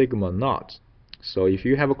sigma naught. So if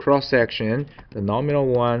you have a cross section, the nominal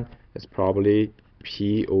one is probably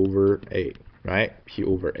P over A, right? P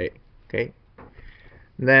over A. Okay.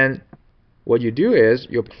 Then what you do is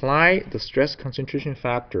you apply the stress concentration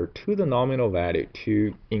factor to the nominal value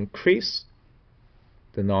to increase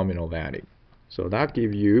the nominal value. So that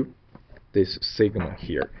gives you this sigma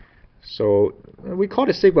here. So we call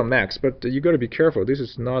it sigma max, but you got to be careful. This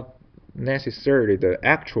is not necessarily the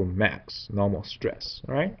actual max normal stress,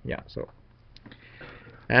 right? Yeah. So,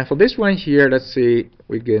 and for this one here, let's see,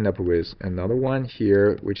 we end up with another one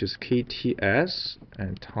here, which is KTS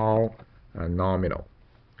and tau nominal.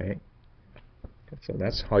 Okay. So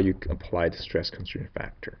that's how you apply the stress concentration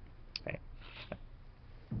factor. Okay.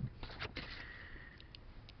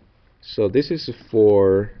 So this is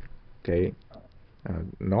for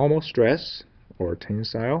normal stress or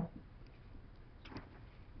tensile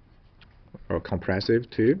or compressive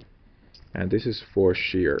too, and this is for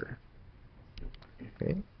shear.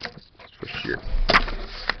 Okay, that's for shear.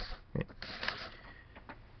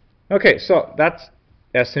 Okay, so that's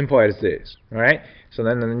as simple as this. All right. So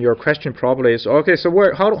then your question probably is, okay, so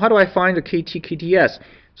how do I find the KT KTS?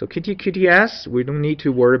 So KT KTS, we don't need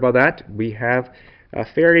to worry about that. We have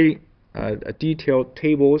fairly detailed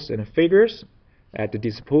tables and figures at the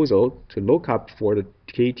disposal to look up for the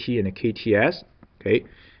KT and the KTS. Okay,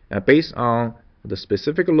 based on the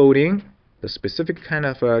specific loading, the specific kind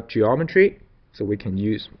of geometry. So we can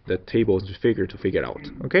use the tables and figure to figure it out.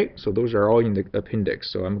 Okay, so those are all in the appendix.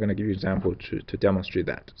 So I'm going to give you an example to demonstrate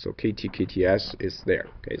that. So KT, KTS is there.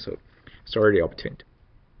 Okay, so it's already obtained.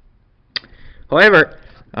 However,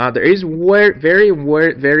 there is very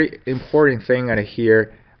important thing right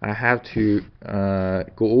here I have to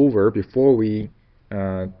go over before we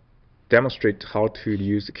demonstrate how to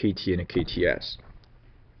use the KT and the KTS.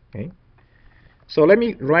 Okay, so let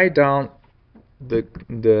me write down the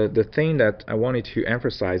thing that I wanted to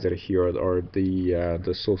emphasize that here, or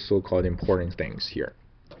the so-called important things here.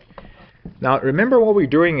 Now remember, what we're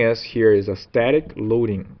doing is here is a static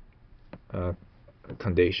loading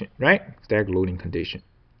condition, right? Static loading condition.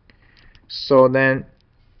 So then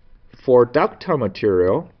for ductile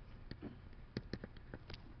material,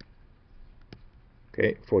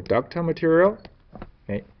 okay,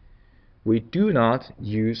 okay, we do not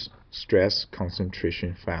use stress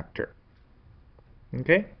concentration factor.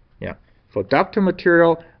 Okay, yeah. For ductile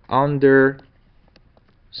material under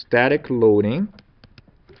static loading,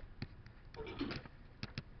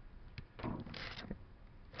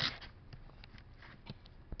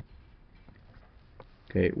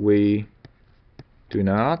 okay, we do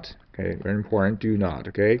not, okay, very important, do not,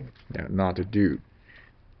 okay, yeah, not to do,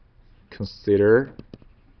 consider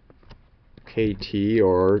KT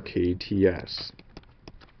or KTS.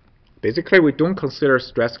 Basically, we don't consider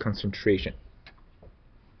stress concentration.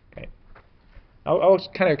 I'll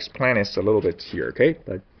kind of explain this a little bit here, okay?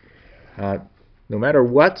 But no matter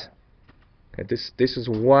what, okay, this is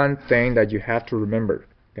one thing that you have to remember,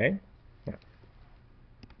 okay? Yeah.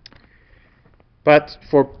 But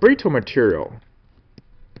for brittle material,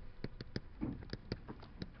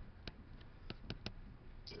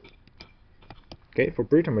 okay, for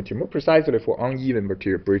brittle material, more precisely for uneven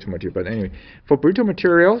material, brittle material. But anyway, for brittle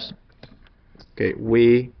materials, okay,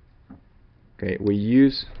 we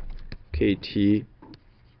use KT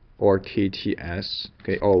or KTS,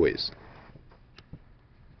 okay, always.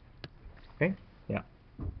 Okay, yeah.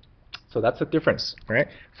 So that's the difference, right?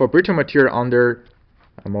 For brittle material under,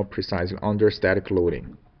 more precisely, under static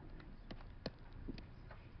loading.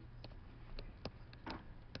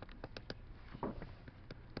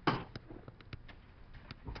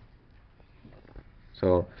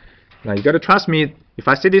 So now you got to trust me. If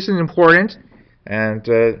I say this is important, and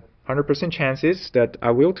 100% chances that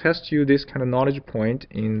I will test you this kind of knowledge point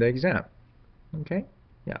in the exam. Okay,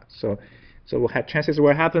 yeah. So we'll have chances.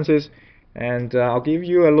 What happens is and I'll give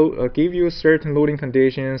you certain loading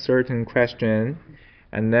conditions, certain question,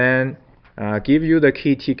 and then give you the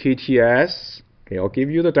KT KTS. Okay, I'll give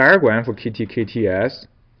you the diagram for KT KTS,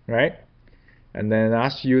 right? And then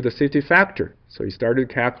ask you the safety factor. So you started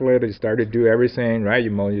to calculate, you started to do everything, right?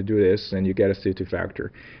 You do this, and you get a safety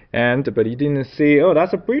factor. But you didn't see, oh,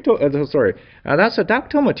 that's a brittle. That's a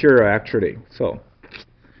ductile material actually. So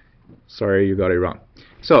sorry, you got it wrong.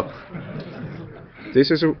 So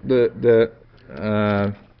this is the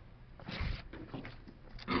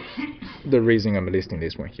reason I'm listing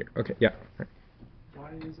this one here. Okay, yeah.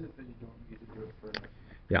 Why is it that you don't need to do it further?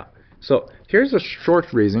 Yeah. So here's a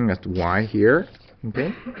short reason as to why here.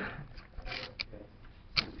 Okay.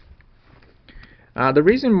 The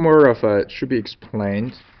reason more of should be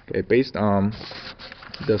explained. Okay, based on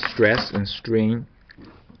the stress and strain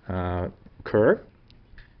curve.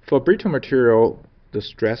 For brittle material, the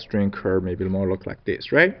stress strain curve maybe more look like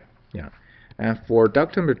this, right? Yeah. And for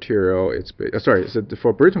ductile material, it's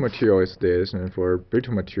for brittle material it's this, and for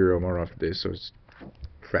brittle material more of this, so it's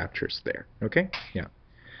fractures there. Okay. Yeah.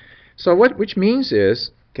 So which means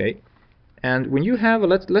is, okay, and when you have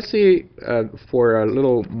let's say for a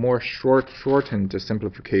little more shortened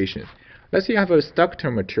simplification, let's say you have a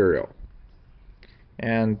ductile material,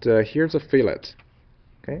 and here's a fillet.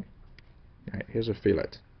 Okay, right, here's a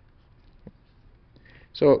fillet.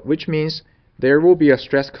 So which means there will be a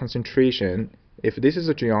stress concentration. If this is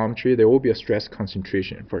a geometry, there will be a stress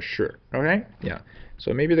concentration for sure. All right, yeah.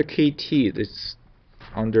 So maybe the KT is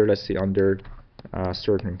under, let's say, under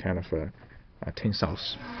certain kind of a tensile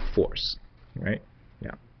force, right?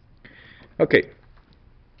 Yeah. Okay.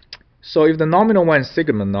 So if the nominal one is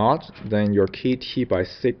sigma naught, then your KT by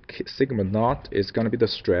sigma naught is going to be the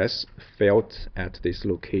stress felt at this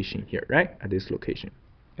location here, right? At this location.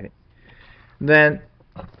 Okay. Then,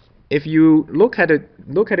 if you look at it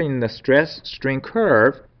in the stress strain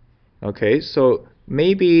curve, okay. So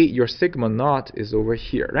maybe your sigma naught is over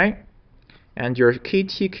here, right? And your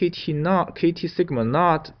KT sigma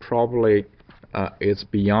naught probably is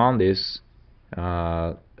beyond this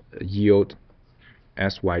yield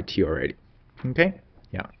SYT already. Okay,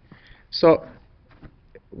 yeah. So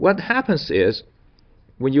what happens is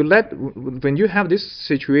when you have this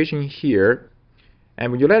situation here,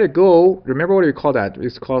 and when you let it go, remember what we call that?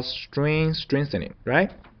 It's called strain strengthening,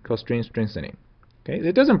 right? Called strain strengthening. Okay,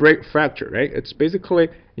 it doesn't break fracture, right? It's basically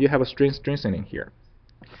you have a strain strengthening here.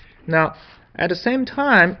 Now, at the same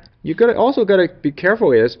time, you also gotta be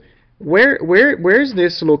careful is where's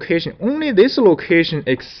this location? Only this location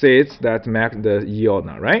exceeds that the yield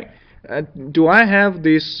now, right? Do I have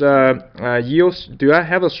this yields? Do I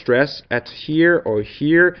have a stress at here or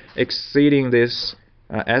here exceeding this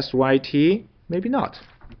SYT? Maybe not.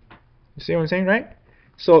 You see what I'm saying, right?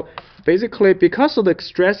 So basically, because of the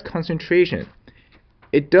stress concentration,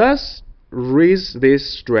 it does raise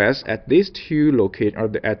this stress at these two locations, or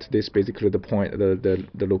at this basically the point, the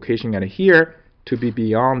location at here, to be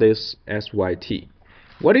beyond this SYT.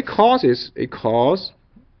 What it causes,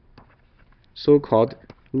 so-called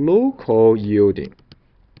local yielding.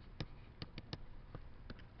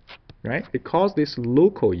 Right? It causes this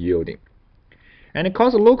local yielding. And it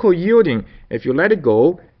causes local yielding. If you let it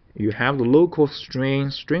go, you have the local strain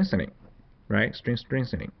strengthening. Right? Strain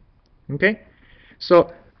strengthening. Okay?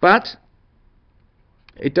 So, but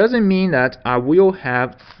it doesn't mean that I will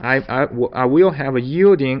have a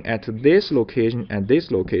yielding at this location and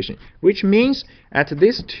this location, which means at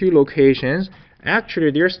these two locations,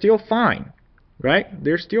 actually they're still fine, right?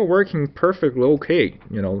 They're still working perfectly okay.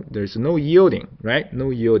 You know, there's no yielding, right? No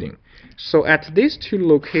yielding. So at these two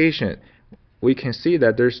locations, we can see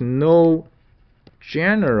that there's no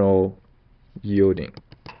general yielding.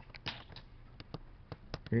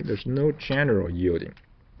 Okay? There's no general yielding.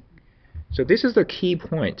 So this is the key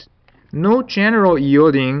point. No general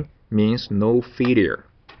yielding means no failure.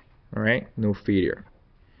 All right, no failure.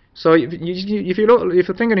 So if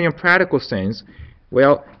you think in a practical sense,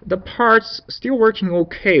 well, the parts still working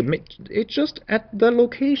okay. It's just at the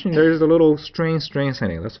location there's a little strain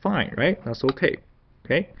strengthening. That's fine, right? That's okay.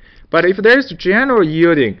 Okay. But if there's general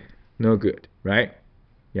yielding, no good, right?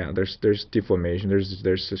 Yeah, there's deformation. There's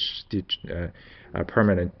a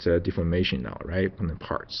permanent deformation now, right, on the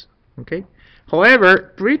parts. Okay.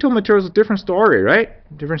 However, brittle material is a different story, right?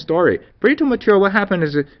 Different story. Brittle material, what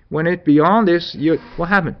happens is when it's beyond this, what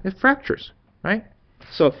happens? It fractures, right?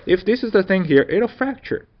 So if this is the thing here, it'll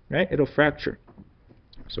fracture, right? It'll fracture.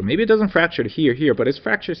 So maybe it doesn't fracture here, but it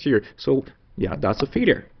fractures here. So yeah, that's a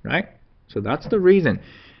failure, right? So that's the reason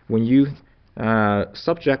when you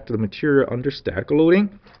subject the material under static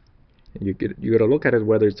loading, You gotta look at it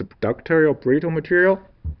whether it's a ductile or brittle material,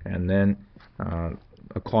 and then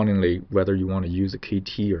accordingly whether you want to use a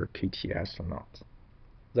KT or KTS or not.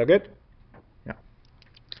 Is that good? Yeah.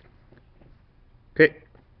 Okay.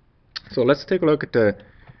 So let's take a look at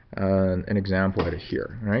an example at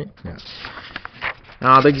here, right? Yeah.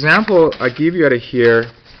 Now the example I give you at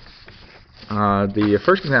here, the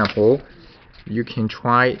first example, you can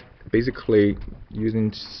try basically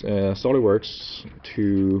using Solidworks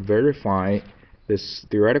to verify this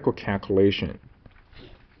theoretical calculation.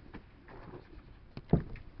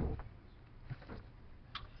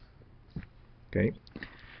 Okay.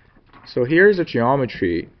 So here's a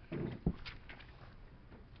geometry.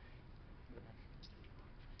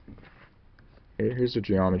 Okay, here's the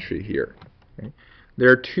geometry here. Okay. There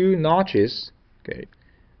are two notches, okay,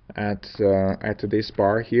 at this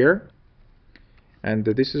bar here, and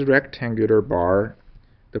this is rectangular bar.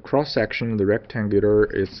 The cross section of the rectangular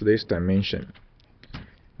is this dimension.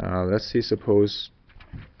 Let's see, suppose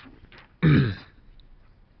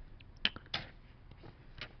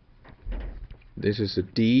this is a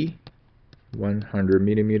D, 100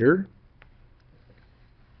 millimeter.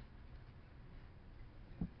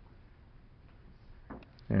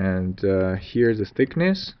 And here's the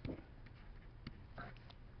thickness,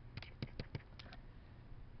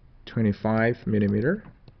 25 millimeter.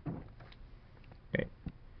 Okay.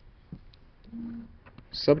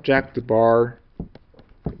 Subject the bar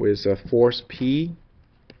with a force P,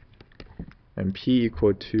 and P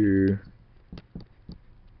equal to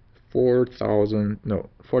 45,000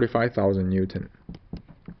 Newton.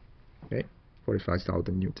 Okay,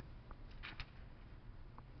 45,000 Newton.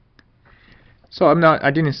 So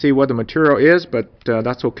I didn't see what the material is, but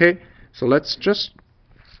that's okay. So let's just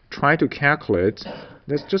try to calculate.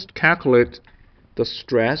 Let's just calculate the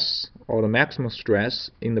stress or the maximum stress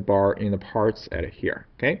in the bar in the parts at here.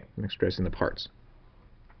 Okay, maximum stress in the parts.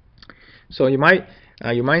 So you might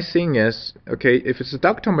think is, okay, if it's a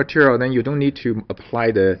ductile material, then you don't need to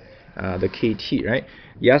apply the KT, right?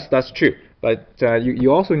 Yes, that's true. But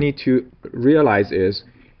you also need to realize is,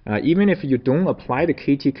 even if you don't apply the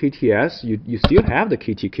KT KTS, you still have the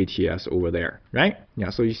KT KTS over there, right? Yeah,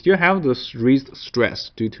 so you still have the raised stress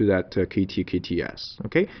due to that KT KTS.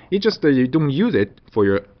 Okay, it's just that you don't use it for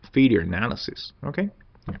your failure analysis. Okay.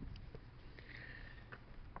 Yeah.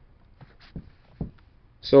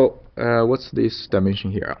 So what's this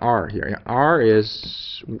dimension here? R here. Yeah, R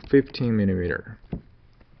is 15 millimeter.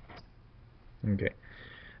 Okay.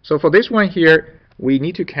 So for this one here, we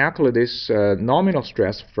need to calculate this nominal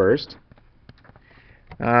stress first.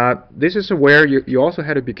 This is where you also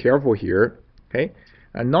have to be careful here. Okay,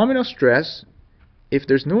 nominal stress, if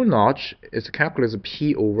there's no notch, it's calculated as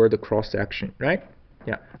P over the cross section, right?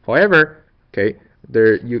 Yeah. However, okay,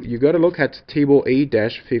 you got to look at table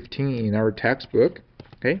 8-15 in our textbook.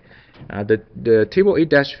 Okay, the table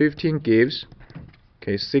 8-15 gives,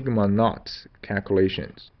 okay, sigma naught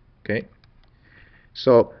calculations. Okay,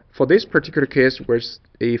 so for this particular case, where's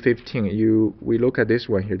A15, we look at this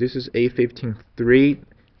one here. This is A15-3.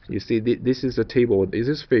 You see, this is a table. This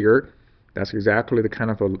is figure. That's exactly the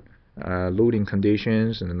kind of loading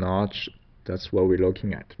conditions and the notch. That's what we're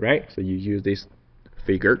looking at, right? So you use this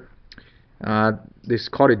figure. This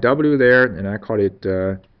call it W there, and I call it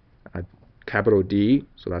capital D.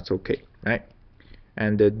 So that's okay, right?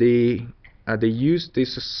 And they use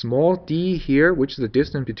this small d here, which is the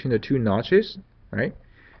distance between the two notches, right?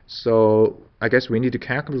 So I guess we need to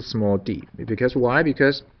calculate small d. Because why?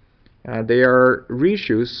 Because their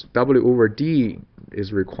ratios W over D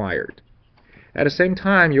is required. At the same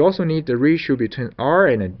time, you also need the ratio between R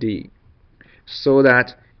and a D, so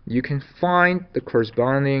that you can find the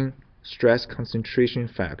corresponding stress concentration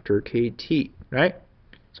factor KT, right?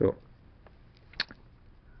 So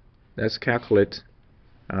let's calculate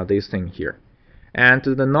this thing here. And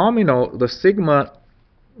the sigma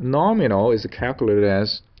nominal is calculated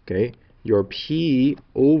as, okay, your P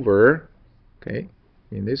over, okay,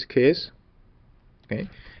 in this case, okay,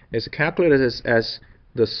 is calculated as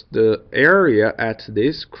the area at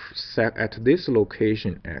this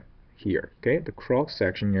location at here, okay, the cross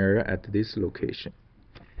section area at this location.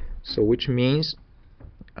 So which means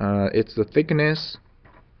it's the thickness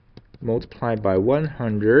multiplied by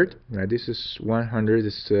 100, right? This is 100.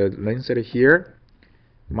 This length at here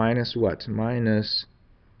minus what? Minus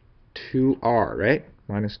 2R, right?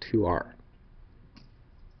 Minus 2R.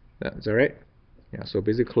 That's all right. Yeah. So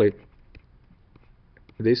basically,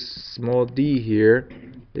 this small d here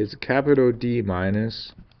is capital D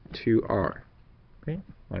minus 2R. Okay,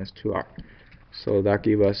 minus 2R. So that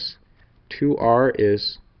gives us 2R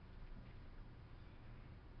is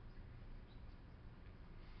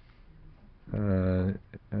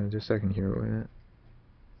just a second here. Wait a minute.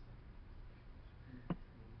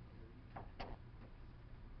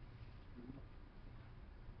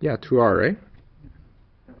 Yeah, 2R, right?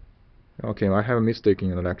 Okay, well, I have a mistake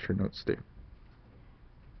in the lecture notes there.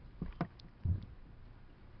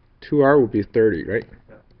 2R would be 30, right?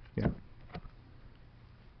 Yeah.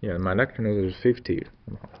 Yeah, my lecture notes is 50.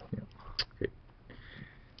 Yeah. Okay.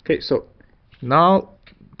 Okay, so now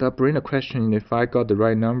that brings the question if I got the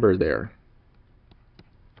right number there.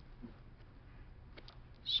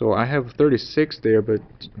 So I have 36 there, but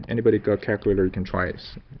anybody got a calculator, you can try it,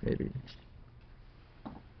 maybe.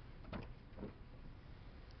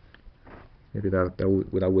 Maybe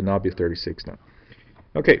that would not be 36 now.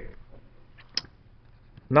 Okay.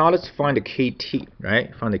 Now let's find the KT,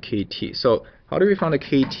 right? Find the KT. So how do we find the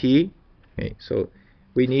KT? Okay, so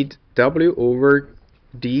we need W over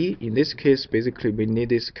D. In this case, basically we need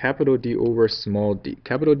this capital D over small d.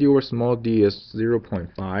 Capital D over small d is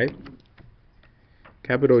 0.5.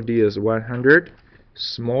 Capital D is 100.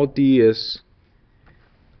 Small d is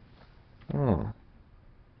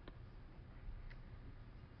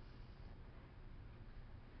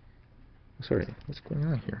sorry, what's going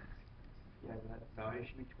on here? Yeah, that value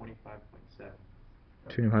should be 25.7.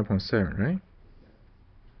 25.7, right?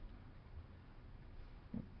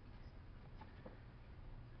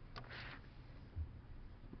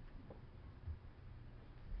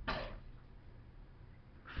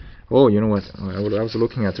 Oh, you know what? I was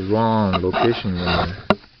looking at the wrong location.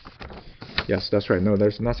 Yes, that's right. No,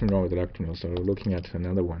 there's nothing wrong with the lecture notes. So we're looking at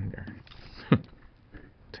another one there.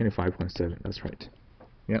 25.7. That's right.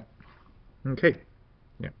 Yeah. Okay.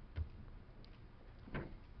 Yeah.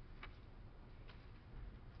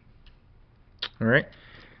 All right.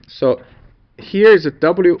 So here is a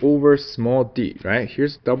W over small d, right?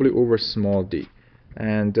 Here's W over small d.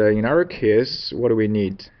 And in our case, what do we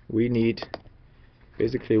need? We need,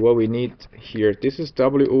 basically what we need here, this is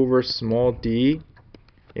W over small d.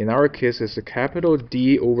 In our case, it's a capital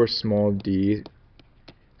D over small d.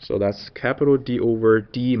 So that's capital D over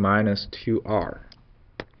d minus 2R.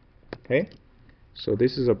 Okay? So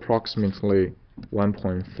this is approximately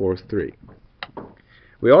 1.43.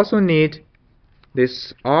 We also need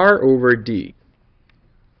this R over D.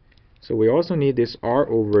 So we also need this R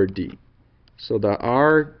over D. So the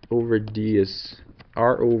R over D is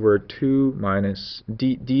R over 2 minus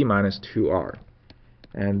D minus 2R.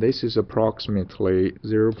 And this is approximately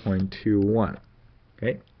 0.21.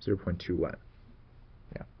 Okay, 0.21.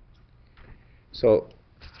 Yeah. So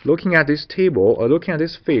looking at this table, or looking at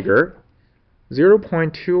this figure,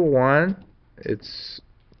 0.21, it's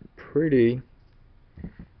pretty,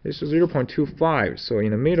 this is 0.25, so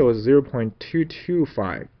in the middle is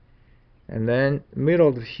 0.225, and then middle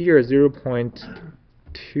of here is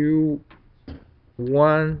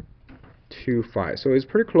 0.2125, so it's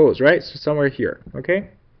pretty close, right? So somewhere here, okay?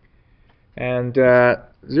 And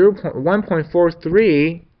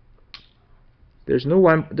 1.43, there's no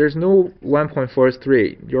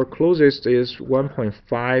 1.43. Your closest is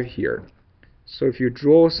 1.5 here. So if you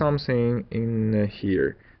draw something in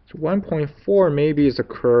here, so 1.4 maybe is a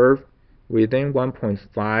curve within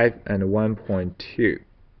 1.5 and 1.2.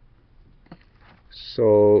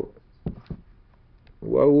 So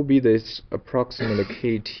what will be this approximate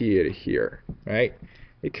KT here, right?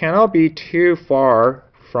 It cannot be too far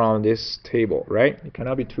from this table, right? It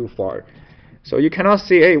cannot be too far. So you cannot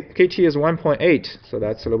say, hey, KT is 1.8, so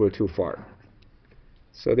that's a little bit too far.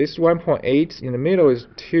 So this 1.8 in the middle is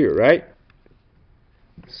 2, right?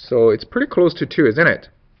 So it's pretty close to 2, isn't it?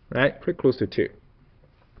 Right? Pretty close to 2.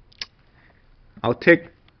 I'll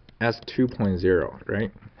take as 2.0,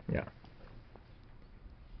 right? Yeah.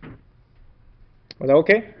 Was that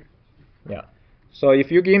okay? Yeah. So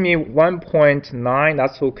if you give me 1.9,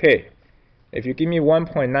 that's okay. If you give me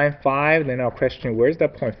 1.95, then I'll question where's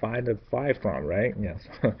that 0.5 the 5 from, right? Yes.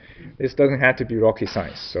 This doesn't have to be rocket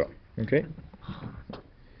science. So okay.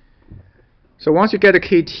 So once you get a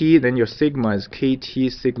KT, then your sigma is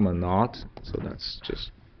KT sigma naught. So that's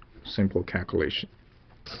just simple calculation.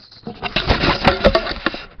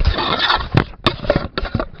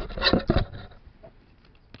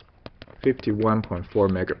 51.4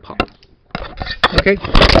 megapop. Okay.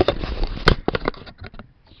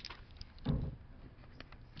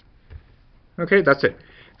 Okay, that's it.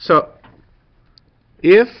 So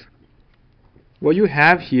if what you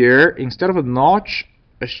have here, instead of a notch,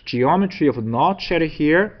 a geometry of a notch at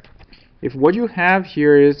here, if what you have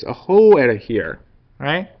here is a hole at here,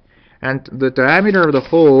 right? And the diameter of the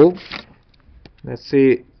hole, let's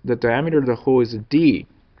say the diameter of the hole is D,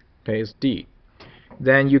 okay, is D.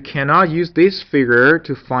 Then you cannot use this figure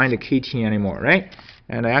to find the KT anymore, right?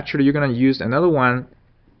 And actually you're going to use another one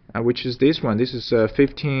which is this one. This is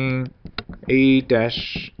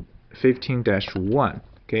 15A-15-1.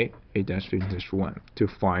 Okay, A-15-1 to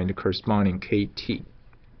find the corresponding KT.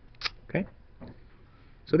 Okay,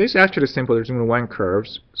 so this is actually simple. There's only one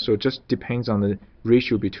curves, so it just depends on the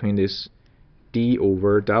ratio between this D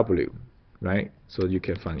over W, right? So you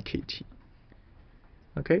can find KT.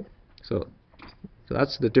 Okay, so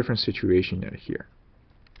that's the different situation here.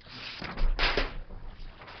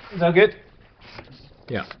 Is that good?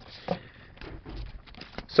 Yeah.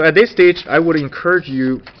 So at this stage, I would encourage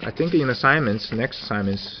you, I think in assignments, next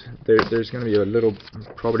assignments, there's going to be a little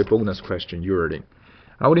probably bonus question usually.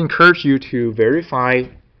 I would encourage you to verify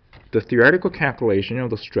the theoretical calculation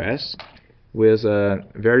of the stress with a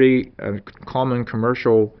very common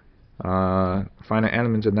commercial finite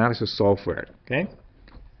element analysis software, okay,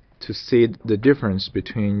 to see the difference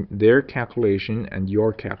between their calculation and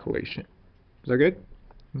your calculation. Is that good?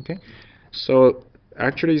 Okay. So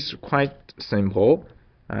actually, it's quite simple.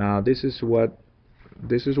 This is what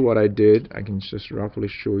I did. I can just roughly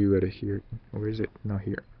show you it here. Where is it? Not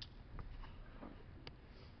here.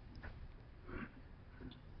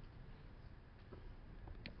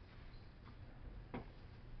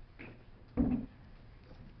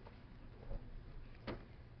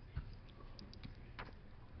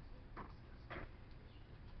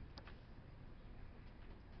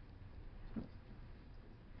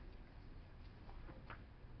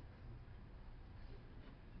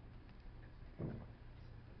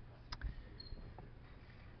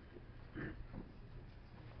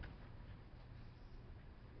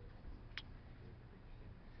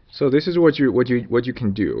 So this is what you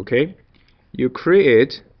can do. Okay, you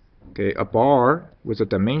create a bar with a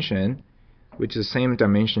dimension which is the same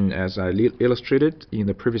dimension as I illustrated in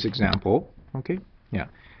the previous example. Okay, yeah.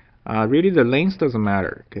 Really, the length doesn't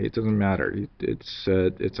matter. Okay, it doesn't matter. It's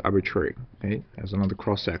arbitrary. Okay, as another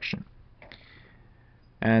cross section,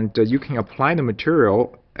 and you can apply the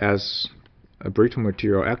material as a brittle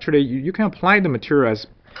material. Actually, you can apply the material as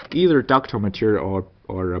either ductile material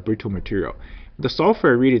or a brittle material. The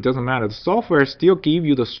software really doesn't matter. The software still give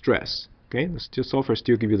you the stress. Okay, the software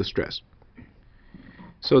still give you the stress.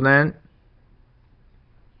 So then,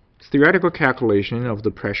 theoretical calculation of the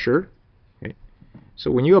pressure. Okay, so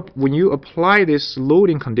when you apply this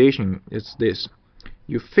loading condition, it's this: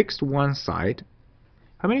 you fixed one side.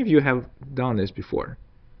 How many of you have done this before?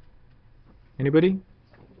 Anybody?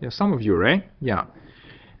 Yeah, some of you, right? Yeah.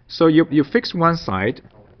 So you fix one side,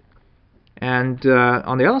 and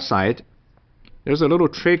on the other side, there's a little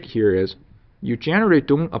trick here is you generally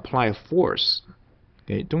don't apply force.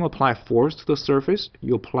 Okay, don't apply force to the surface.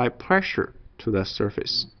 You apply pressure to the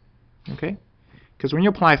surface. Okay, because when you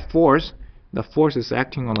apply force, the force is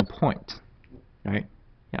acting on a point, right?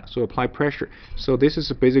 Yeah. So apply pressure. So this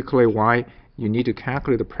is basically why you need to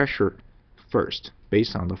calculate the pressure first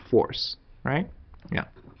based on the force, right? Yeah.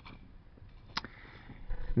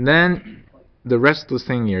 And then the rest of the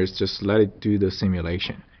thing here is just let it do the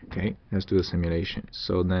simulation. Okay, let's do the simulation.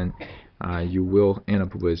 So then you will end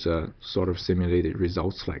up with sort of simulated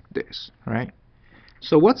results like this, right?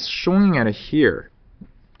 So what's showing at here?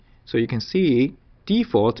 So you can see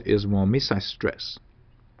default is one mid-size stress.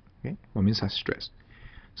 Okay, one mid-size stress.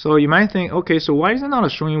 So you might think, okay, so why is it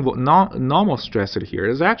not showing normal stress at here?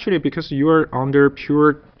 It's actually because you are under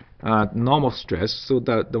pure normal stress. So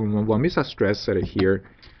that the one mid-size stress at here,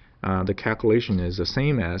 the calculation is the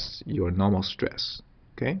same as your normal stress.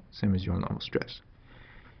 Okay, same as your normal stress.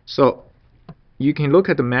 So you can look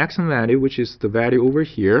at the maximum value, which is the value over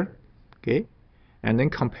here, okay, and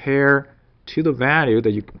then compare to the value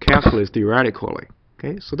that you calculate theoretically.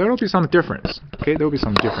 Okay, so there will be some difference. Okay, there will be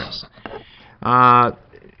some difference.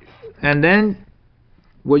 And then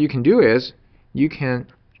what you can do is you can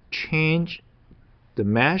change the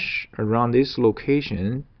mesh around this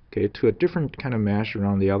location, okay, to a different kind of mesh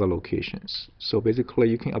around the other locations. So basically,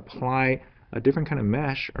 you can apply a different kind of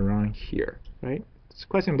mesh around here, right? It's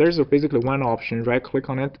quite simple. There's basically one option. Right click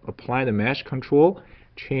on it, apply the mesh control,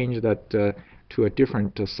 change that to a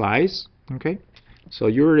different size. Okay, so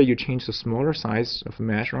usually you change the smaller size of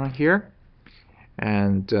mesh around here,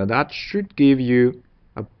 and that should give you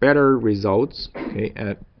a better results. Okay,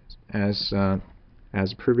 as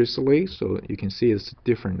previously. So you can see it's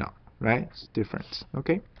different now, right? It's different.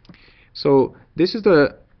 Okay, so this is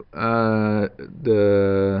the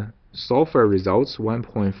software results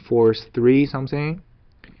 1.43 something,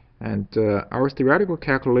 and our theoretical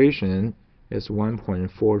calculation is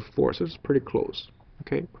 1.44, so it's pretty close.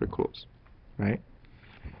 Okay, pretty close, right?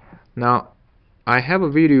 Now I have a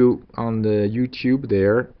video on the YouTube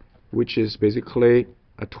there, which is basically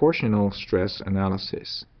a torsional stress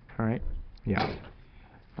analysis. All right, yeah.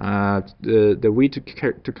 the way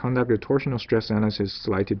to conduct the torsional stress analysis is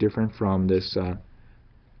slightly different from this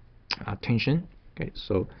tension. Okay,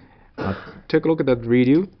 so take a look at that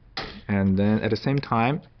video, and then at the same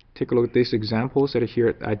time take a look at these examples that are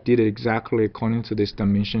here. I did it exactly according to this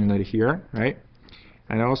dimension that are here, right?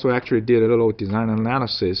 And I also actually did a little design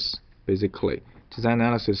analysis, basically design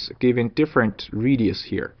analysis giving different radius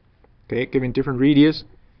here. Okay, giving different radius,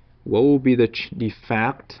 what will be the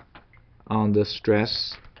effect on the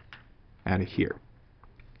stress at here?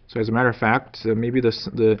 So as a matter of fact, maybe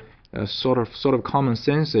the sort of common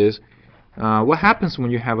sense is, what happens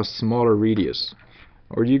when you have a smaller radius?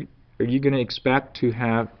 Are you going to expect to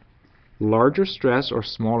have larger stress or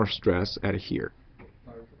smaller stress at here?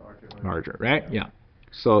 Larger, right? Yeah.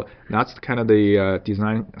 So that's kind of the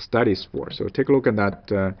design studies for. So take a look at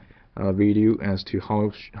that video as to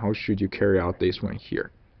how should you carry out this one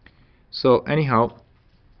here. So anyhow,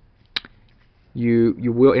 you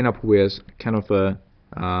will end up with kind of a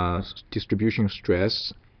distribution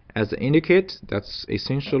stress. As indicate, that's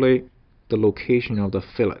essentially the location of the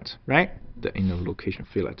fillet, right? The inner location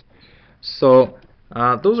fillet. So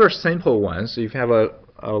those are simple ones. If you have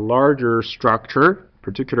a larger structure,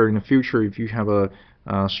 particularly in the future, if you have a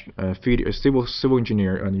civil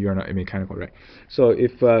engineer and you're not a mechanical, right? So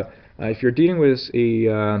if you're dealing with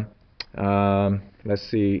a let's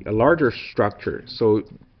see, a larger structure, so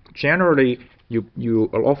generally you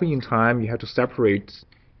often in time you have to separate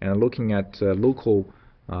and looking at local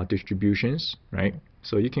distributions, right?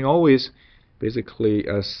 So you can always basically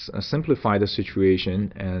simplify the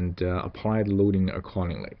situation and apply the loading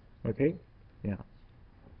accordingly. Okay, yeah.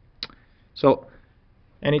 So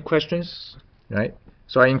any questions, right?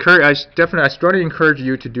 So I strongly encourage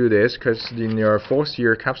you to do this, because in your fourth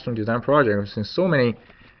year capstone design project, I've seen so many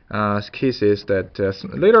cases that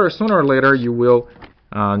sooner or later you will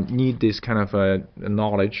need this kind of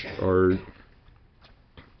knowledge or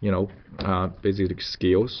basic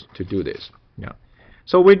skills to do this. Yeah.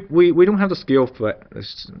 So we don't have the skill for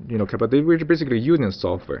but we're basically using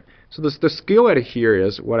software. So the skill at here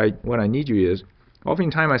is what I need you is,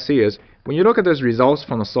 oftentimes I see is when you look at those results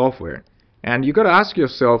from the software, and you got to ask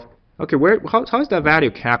yourself, okay, how is that value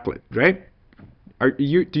calculated, right? Do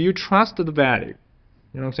you trust the value?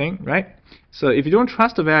 You know what I'm saying, right? So if you don't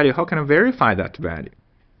trust the value, how can I verify that value?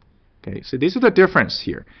 Okay, so this is the difference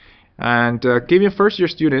here. And give your first year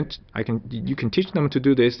student, you can teach them to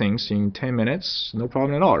do these things in 10 minutes, no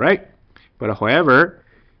problem at all, right? But however,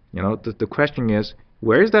 the question is,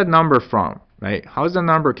 where is that number from, right? How is that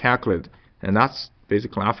number calculated? And that's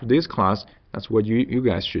basically after this class, that's what you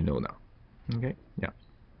guys should know now. Okay, yeah.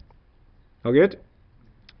 All good?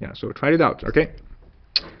 Yeah, so try it out, okay?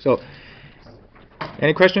 So,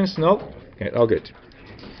 any questions? No? Okay, all good.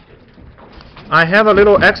 I have a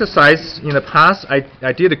little exercise in the past.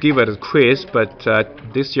 I did give it a quiz, but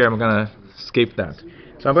this year I'm gonna skip that.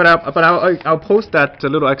 So I'll post that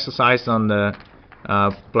little exercise on the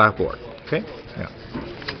Blackboard. Okay? Yeah.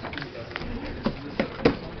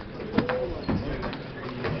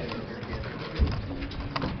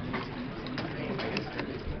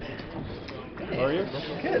 How are you?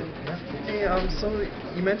 Good. Hey, so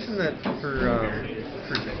you mentioned that for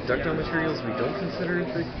ductile materials we don't consider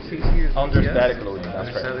the KT or Under TS? static loading, that's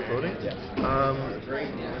Under static right. loading? Yeah.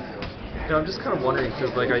 I'm just kind of wondering,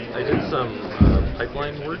 because like I did some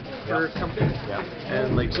pipeline work for a company,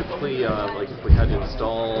 and like typically like if we had to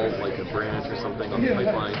install like a branch or something on the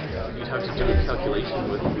pipeline, you'd have to do a calculation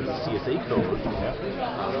with the CSA code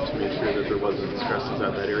to make sure that there wasn't stresses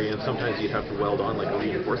at that area, and sometimes you'd have to weld on like a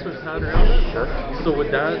reinforcement pad around it. Sure. So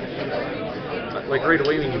would that, like right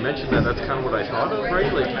away when you mentioned that, that's kind of what I thought of,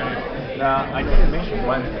 right? Like I didn't mention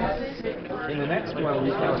one thing. In the next one, we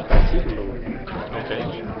have fatigue loading. okay.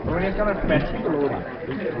 When it's kind of fatigue loading,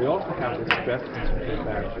 we also have the stress concentrated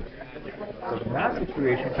factor. So in that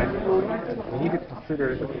situation, fatigue loading, we need to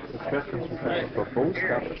consider the stress concentration for both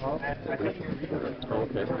desktop and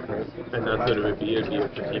Okay. And that's what it would be? It'd be a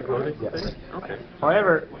fatigue loading Yes. thing? Okay.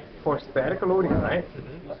 However, for static loading, right?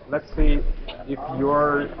 Let's say if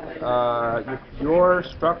your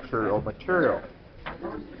structure or material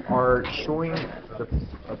are showing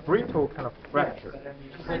a brittle kind of fracture, then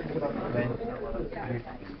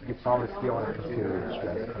you probably still want to consider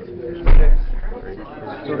stress concentration.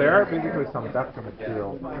 So there are basically some ductile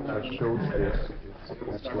material that shows this.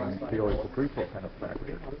 That's when you feel it's a brittle kind of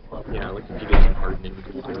fracture. Yeah, like if you get some hardening to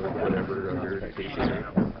whatever other cases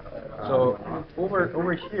are. So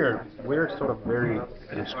over here, we're sort of very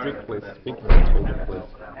strictly speaking with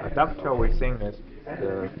ductile. We're saying is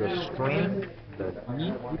the strain the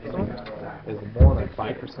E effluent is more than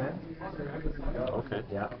 5%. Okay.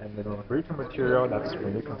 Yeah, and then on the brittle material, that's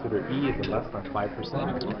when you consider E is less than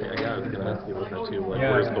 5%. Okay, yeah, I was going to ask you about that too. Like,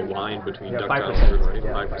 Yeah, where's yeah. the line between Yeah, ductile 5%. and brittle?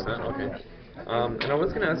 Yeah, 5%. Okay. And I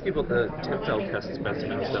was going to ask you about the tensile test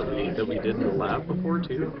specimens that we did in the lab before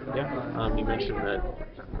too. Yeah. You mentioned that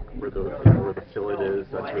where the where the fillet is,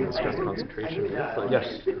 that's where the stress concentration is. Like,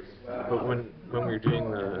 Yes. But when we were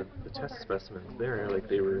doing the test specimens there, like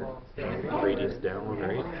they were radius down,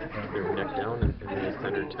 right? They were neck down in the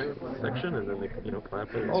center section, and then they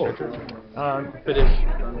clamped it and Oh. stretched it. But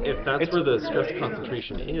if that's where the stress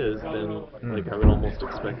concentration is, then like I would almost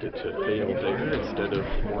expect it to fail there instead of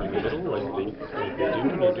more in the middle, like they do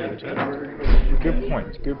when you're doing the test. Good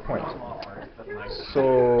point. Good point.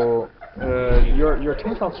 So your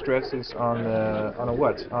tensile stress is on a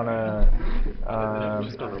what? On a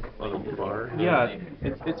Just on a bar. yeah.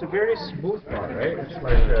 It's a very smooth bar, right? It's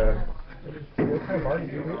like what kind of bar do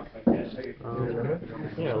you use? Do you remember?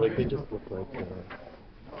 Yeah, like they just look like that,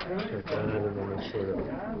 and then they sort of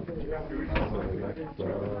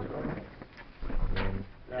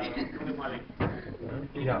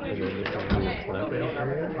Yeah. and then they kind of do a clamping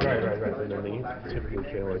area. Right. And then they typically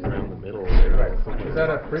fail like around the middle. Right. Is that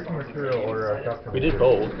a brittle material or a ductile? We did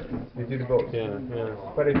both. You did both. Yeah.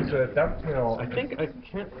 But it's a ductile. I think I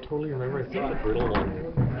can't totally remember. I think the brittle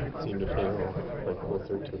one seemed to fail like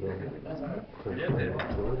closer to the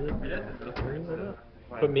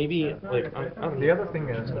but maybe like I don't know. The other thing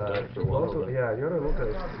is for a while, also but- you gotta look at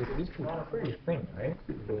it. It used to be pretty thin, right?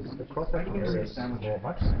 Because the cross section area is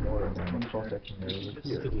much smaller than the cross section area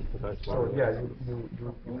here. So yeah,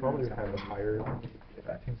 you probably have a higher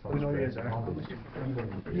tensile stress on this,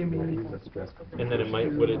 even the stress. And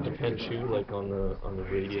then would it depend too, like on the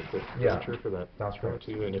radius of Yeah, curvature for that that's right.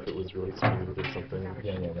 too, and if it was really smooth or something.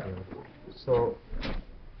 Yeah. So.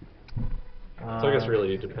 So I guess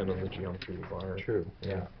really it depends on the geometry of the bar. True.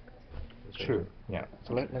 Yeah. True. Yeah.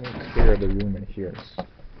 So let me clear the room in here.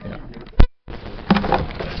 Yeah.